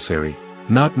not necessary?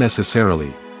 Not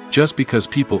necessarily. Just because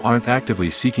people aren't actively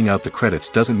seeking out the credits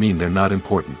doesn't mean they're not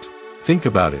important. Think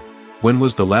about it. When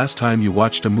was the last time you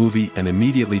watched a movie and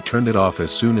immediately turned it off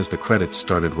as soon as the credits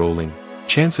started rolling?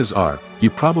 Chances are, you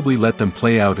probably let them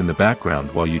play out in the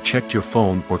background while you checked your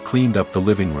phone or cleaned up the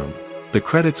living room. The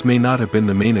credits may not have been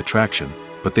the main attraction,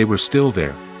 but they were still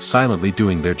there, silently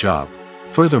doing their job.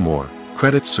 Furthermore,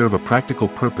 credits serve a practical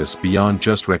purpose beyond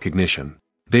just recognition.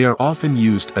 They are often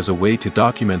used as a way to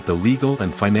document the legal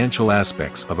and financial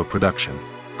aspects of a production.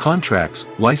 Contracts,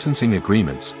 licensing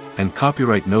agreements, and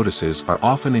copyright notices are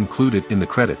often included in the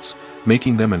credits,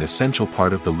 making them an essential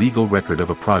part of the legal record of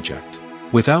a project.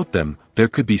 Without them, there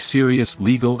could be serious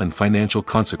legal and financial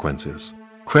consequences.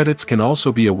 Credits can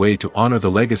also be a way to honor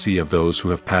the legacy of those who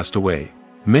have passed away.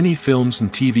 Many films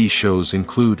and TV shows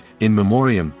include, in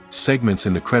memoriam, segments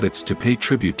in the credits to pay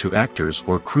tribute to actors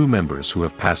or crew members who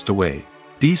have passed away.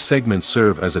 These segments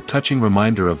serve as a touching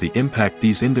reminder of the impact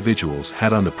these individuals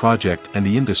had on the project and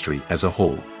the industry as a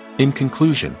whole. In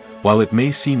conclusion, while it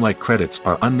may seem like credits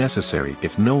are unnecessary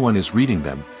if no one is reading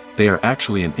them, they are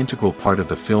actually an integral part of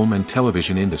the film and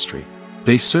television industry.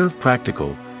 They serve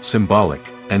practical, symbolic,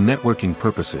 and networking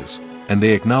purposes, and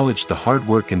they acknowledge the hard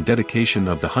work and dedication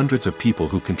of the hundreds of people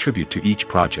who contribute to each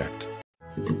project.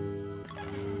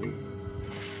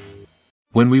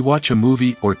 When we watch a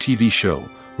movie or TV show,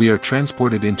 we are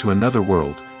transported into another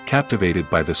world, captivated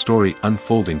by the story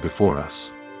unfolding before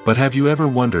us. But have you ever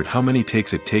wondered how many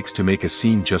takes it takes to make a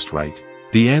scene just right?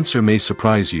 The answer may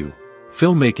surprise you.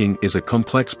 Filmmaking is a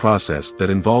complex process that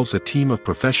involves a team of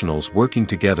professionals working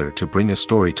together to bring a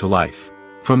story to life.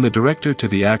 From the director to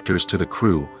the actors to the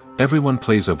crew, everyone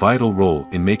plays a vital role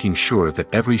in making sure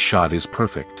that every shot is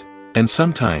perfect. And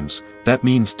sometimes, that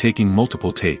means taking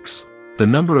multiple takes. The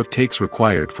number of takes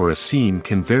required for a scene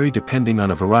can vary depending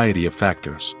on a variety of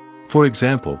factors. For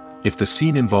example, if the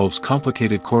scene involves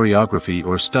complicated choreography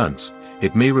or stunts,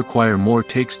 it may require more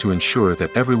takes to ensure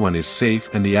that everyone is safe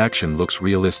and the action looks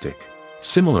realistic.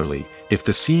 Similarly, if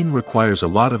the scene requires a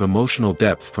lot of emotional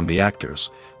depth from the actors,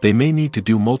 they may need to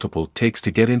do multiple takes to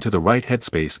get into the right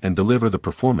headspace and deliver the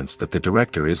performance that the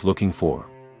director is looking for.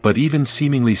 But even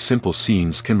seemingly simple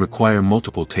scenes can require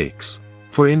multiple takes.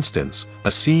 For instance,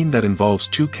 a scene that involves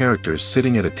two characters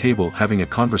sitting at a table having a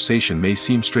conversation may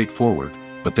seem straightforward,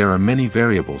 but there are many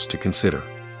variables to consider.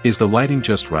 Is the lighting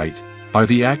just right? Are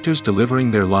the actors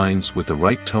delivering their lines with the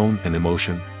right tone and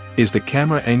emotion? Is the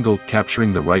camera angle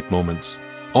capturing the right moments?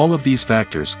 All of these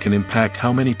factors can impact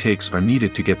how many takes are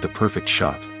needed to get the perfect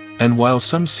shot. And while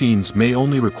some scenes may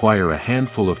only require a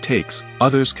handful of takes,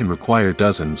 others can require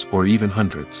dozens or even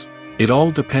hundreds. It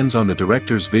all depends on the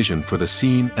director's vision for the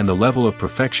scene and the level of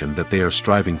perfection that they are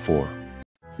striving for.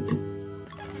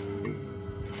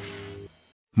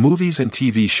 Movies and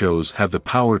TV shows have the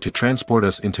power to transport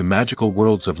us into magical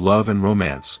worlds of love and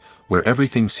romance, where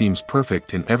everything seems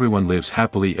perfect and everyone lives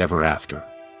happily ever after.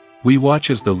 We watch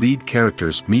as the lead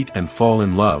characters meet and fall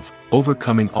in love,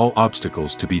 overcoming all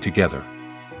obstacles to be together.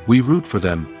 We root for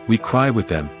them, we cry with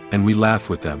them, and we laugh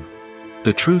with them.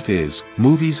 The truth is,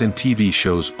 movies and TV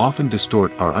shows often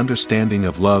distort our understanding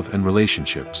of love and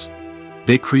relationships.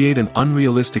 They create an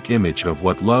unrealistic image of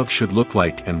what love should look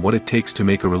like and what it takes to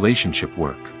make a relationship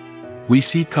work. We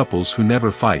see couples who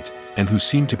never fight, and who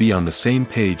seem to be on the same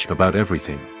page about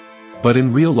everything. But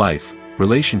in real life,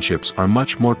 relationships are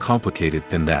much more complicated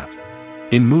than that.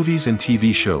 In movies and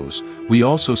TV shows, we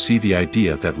also see the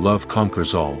idea that love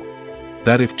conquers all.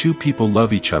 That if two people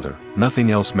love each other, nothing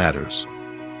else matters.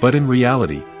 But in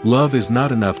reality, love is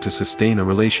not enough to sustain a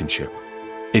relationship.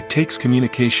 It takes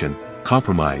communication,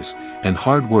 compromise, and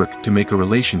hard work to make a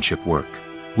relationship work.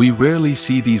 We rarely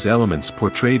see these elements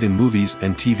portrayed in movies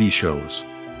and TV shows.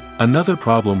 Another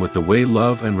problem with the way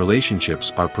love and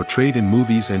relationships are portrayed in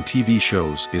movies and TV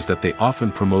shows is that they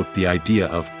often promote the idea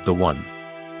of the one.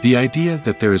 The idea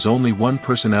that there is only one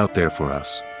person out there for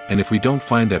us, and if we don't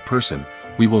find that person,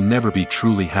 we will never be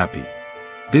truly happy.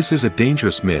 This is a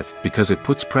dangerous myth because it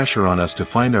puts pressure on us to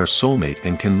find our soulmate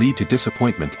and can lead to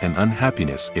disappointment and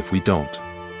unhappiness if we don't.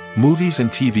 Movies and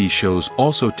TV shows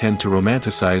also tend to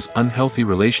romanticize unhealthy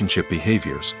relationship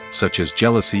behaviors, such as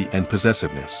jealousy and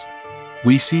possessiveness.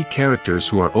 We see characters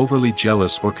who are overly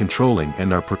jealous or controlling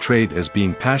and are portrayed as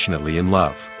being passionately in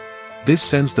love. This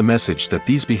sends the message that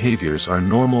these behaviors are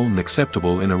normal and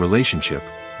acceptable in a relationship,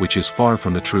 which is far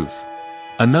from the truth.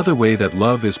 Another way that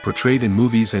love is portrayed in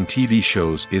movies and TV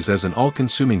shows is as an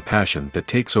all-consuming passion that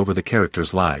takes over the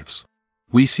characters' lives.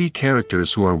 We see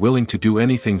characters who are willing to do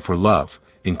anything for love,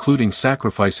 including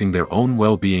sacrificing their own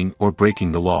well-being or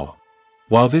breaking the law.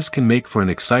 While this can make for an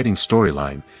exciting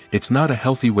storyline, it's not a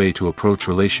healthy way to approach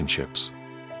relationships.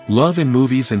 Love in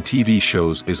movies and TV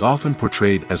shows is often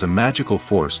portrayed as a magical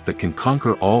force that can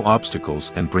conquer all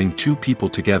obstacles and bring two people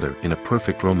together in a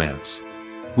perfect romance.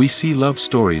 We see love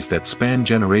stories that span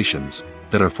generations,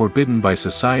 that are forbidden by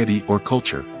society or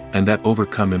culture, and that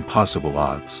overcome impossible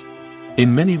odds.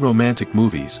 In many romantic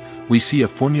movies, we see a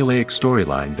formulaic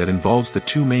storyline that involves the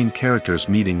two main characters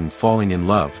meeting and falling in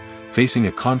love, facing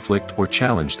a conflict or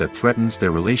challenge that threatens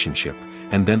their relationship,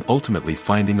 and then ultimately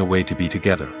finding a way to be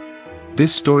together.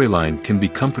 This storyline can be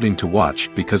comforting to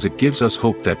watch because it gives us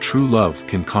hope that true love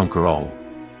can conquer all.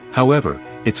 However,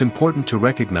 it's important to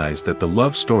recognize that the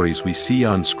love stories we see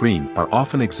on screen are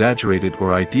often exaggerated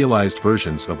or idealized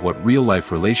versions of what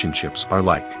real-life relationships are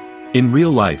like. In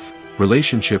real life,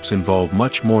 relationships involve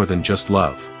much more than just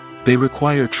love. They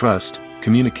require trust,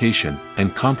 communication,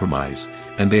 and compromise,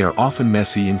 and they are often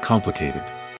messy and complicated.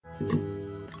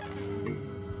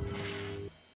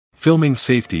 Filming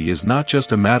safety is not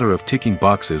just a matter of ticking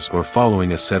boxes or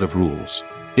following a set of rules.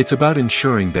 It's about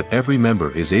ensuring that every member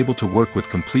is able to work with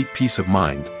complete peace of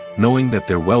mind, knowing that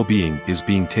their well-being is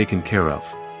being taken care of.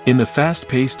 In the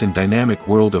fast-paced and dynamic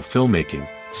world of filmmaking,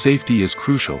 safety is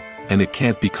crucial, and it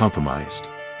can't be compromised.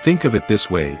 Think of it this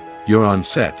way: you're on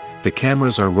set, the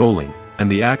cameras are rolling,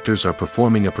 and the actors are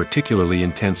performing a particularly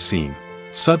intense scene.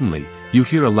 Suddenly, you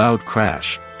hear a loud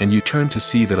crash, and you turn to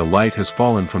see that a light has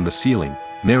fallen from the ceiling,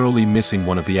 narrowly missing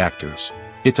one of the actors.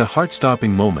 It's a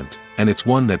heart-stopping moment, and it's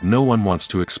one that no one wants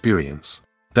to experience.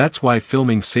 That's why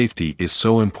filming safety is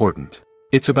so important.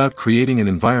 It's about creating an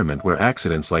environment where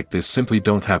accidents like this simply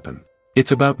don't happen.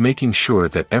 It's about making sure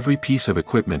that every piece of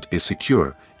equipment is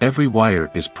secure, every wire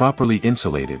is properly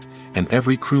insulated, and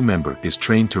every crew member is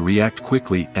trained to react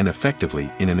quickly and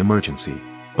effectively in an emergency.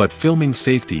 But filming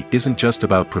safety isn't just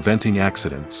about preventing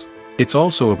accidents. It's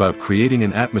also about creating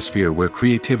an atmosphere where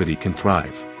creativity can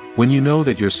thrive. When you know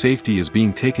that your safety is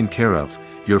being taken care of,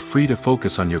 you're free to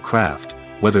focus on your craft,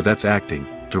 whether that's acting,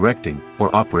 directing,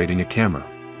 or operating a camera.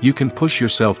 You can push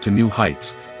yourself to new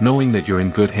heights, knowing that you're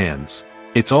in good hands.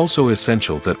 It's also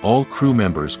essential that all crew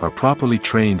members are properly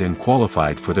trained and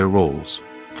qualified for their roles.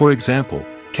 For example,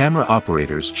 camera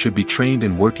operators should be trained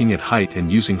in working at height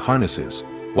and using harnesses,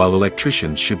 while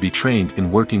electricians should be trained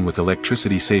in working with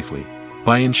electricity safely.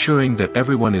 By ensuring that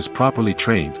everyone is properly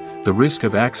trained, the risk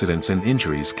of accidents and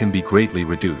injuries can be greatly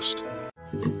reduced.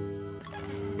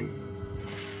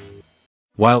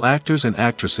 While actors and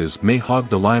actresses may hog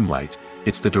the limelight,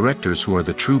 it's the directors who are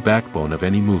the true backbone of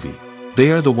any movie.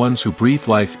 They are the ones who breathe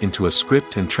life into a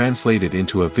script and translate it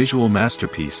into a visual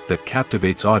masterpiece that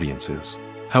captivates audiences.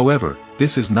 However,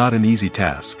 this is not an easy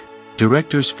task.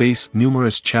 Directors face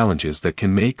numerous challenges that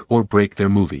can make or break their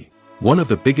movie. One of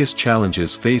the biggest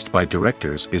challenges faced by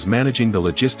directors is managing the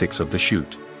logistics of the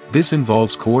shoot. This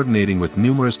involves coordinating with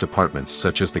numerous departments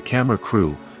such as the camera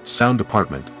crew, sound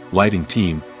department, lighting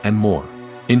team, and more.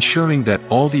 Ensuring that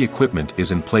all the equipment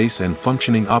is in place and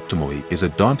functioning optimally is a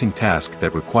daunting task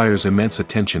that requires immense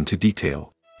attention to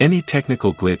detail. Any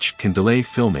technical glitch can delay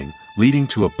filming, leading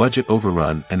to a budget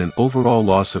overrun and an overall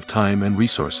loss of time and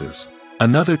resources.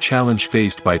 Another challenge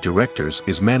faced by directors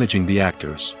is managing the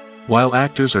actors. While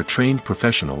actors are trained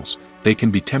professionals, they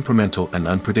can be temperamental and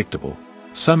unpredictable.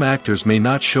 Some actors may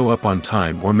not show up on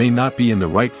time or may not be in the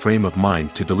right frame of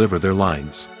mind to deliver their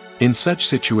lines. In such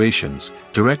situations,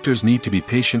 directors need to be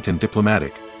patient and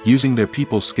diplomatic, using their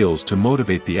people skills to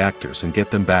motivate the actors and get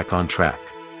them back on track.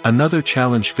 Another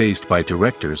challenge faced by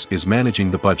directors is managing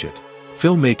the budget.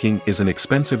 Filmmaking is an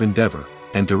expensive endeavor,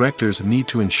 and directors need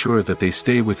to ensure that they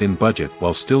stay within budget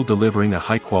while still delivering a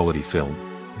high-quality film.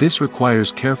 This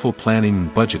requires careful planning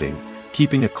and budgeting,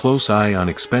 keeping a close eye on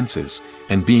expenses,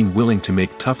 and being willing to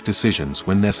make tough decisions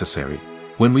when necessary.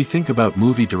 When we think about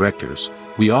movie directors,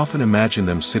 we often imagine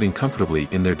them sitting comfortably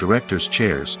in their director's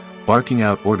chairs, barking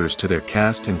out orders to their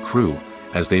cast and crew,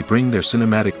 as they bring their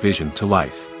cinematic vision to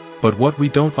life. But what we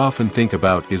don't often think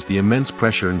about is the immense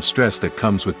pressure and stress that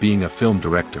comes with being a film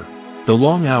director. The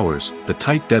long hours, the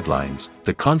tight deadlines,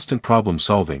 the constant problem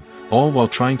solving, all while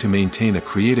trying to maintain a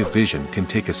creative vision can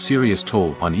take a serious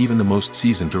toll on even the most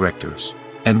seasoned directors.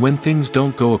 And when things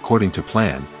don't go according to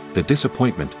plan, the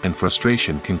disappointment and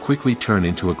frustration can quickly turn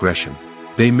into aggression.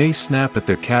 They may snap at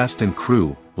their cast and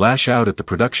crew, lash out at the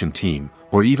production team,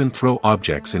 or even throw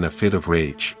objects in a fit of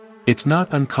rage. It's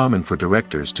not uncommon for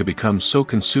directors to become so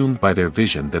consumed by their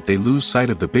vision that they lose sight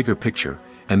of the bigger picture,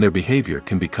 and their behavior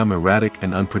can become erratic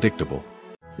and unpredictable.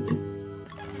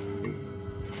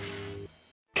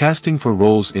 Casting for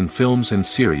roles in films and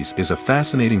series is a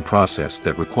fascinating process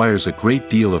that requires a great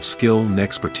deal of skill and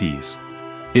expertise.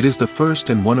 It is the first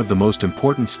and one of the most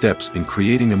important steps in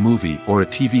creating a movie or a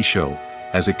TV show,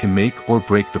 as it can make or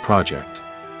break the project.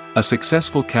 A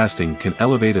successful casting can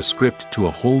elevate a script to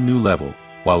a whole new level,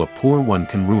 while a poor one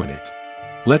can ruin it.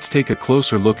 Let's take a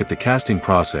closer look at the casting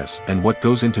process and what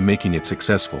goes into making it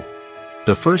successful.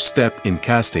 The first step in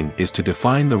casting is to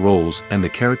define the roles and the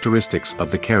characteristics of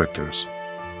the characters.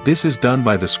 This is done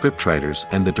by the scriptwriters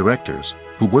and the directors,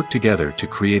 who work together to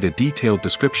create a detailed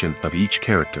description of each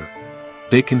character.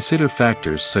 They consider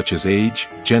factors such as age,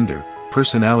 gender,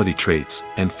 personality traits,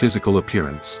 and physical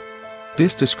appearance.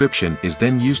 This description is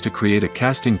then used to create a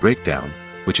casting breakdown,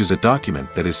 which is a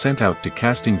document that is sent out to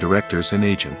casting directors and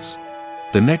agents.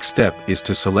 The next step is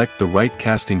to select the right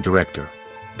casting director.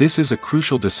 This is a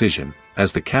crucial decision,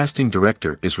 as the casting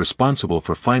director is responsible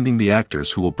for finding the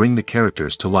actors who will bring the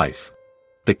characters to life.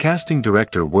 The casting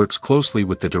director works closely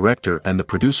with the director and the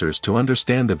producers to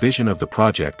understand the vision of the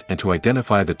project and to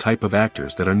identify the type of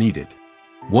actors that are needed.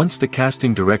 Once the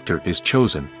casting director is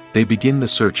chosen, they begin the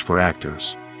search for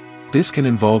actors. This can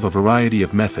involve a variety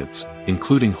of methods,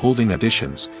 including holding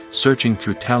auditions, searching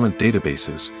through talent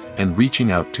databases, and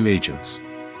reaching out to agents.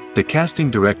 The casting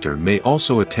director may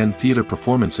also attend theater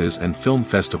performances and film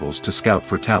festivals to scout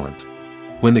for talent.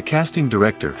 When the casting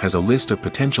director has a list of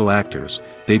potential actors,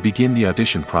 they begin the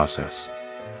audition process.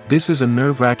 This is a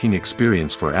nerve-wracking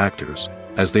experience for actors,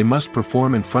 as they must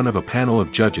perform in front of a panel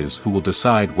of judges who will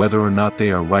decide whether or not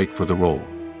they are right for the role.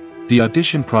 The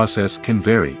audition process can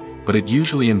vary, but it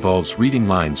usually involves reading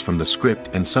lines from the script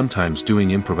and sometimes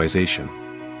doing improvisation.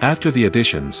 After the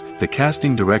auditions, the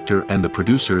casting director and the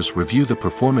producers review the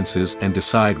performances and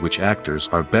decide which actors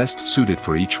are best suited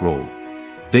for each role.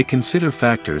 They consider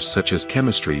factors such as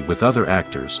chemistry with other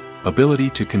actors, ability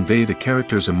to convey the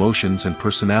character's emotions and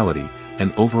personality,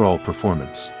 and overall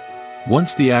performance.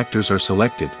 Once the actors are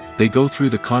selected, they go through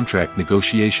the contract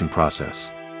negotiation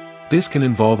process. This can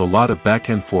involve a lot of back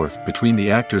and forth between the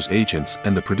actors' agents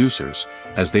and the producers,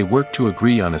 as they work to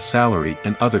agree on a salary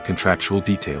and other contractual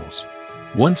details.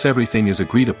 Once everything is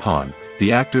agreed upon,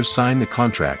 the actors sign the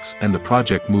contracts and the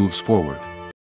project moves forward.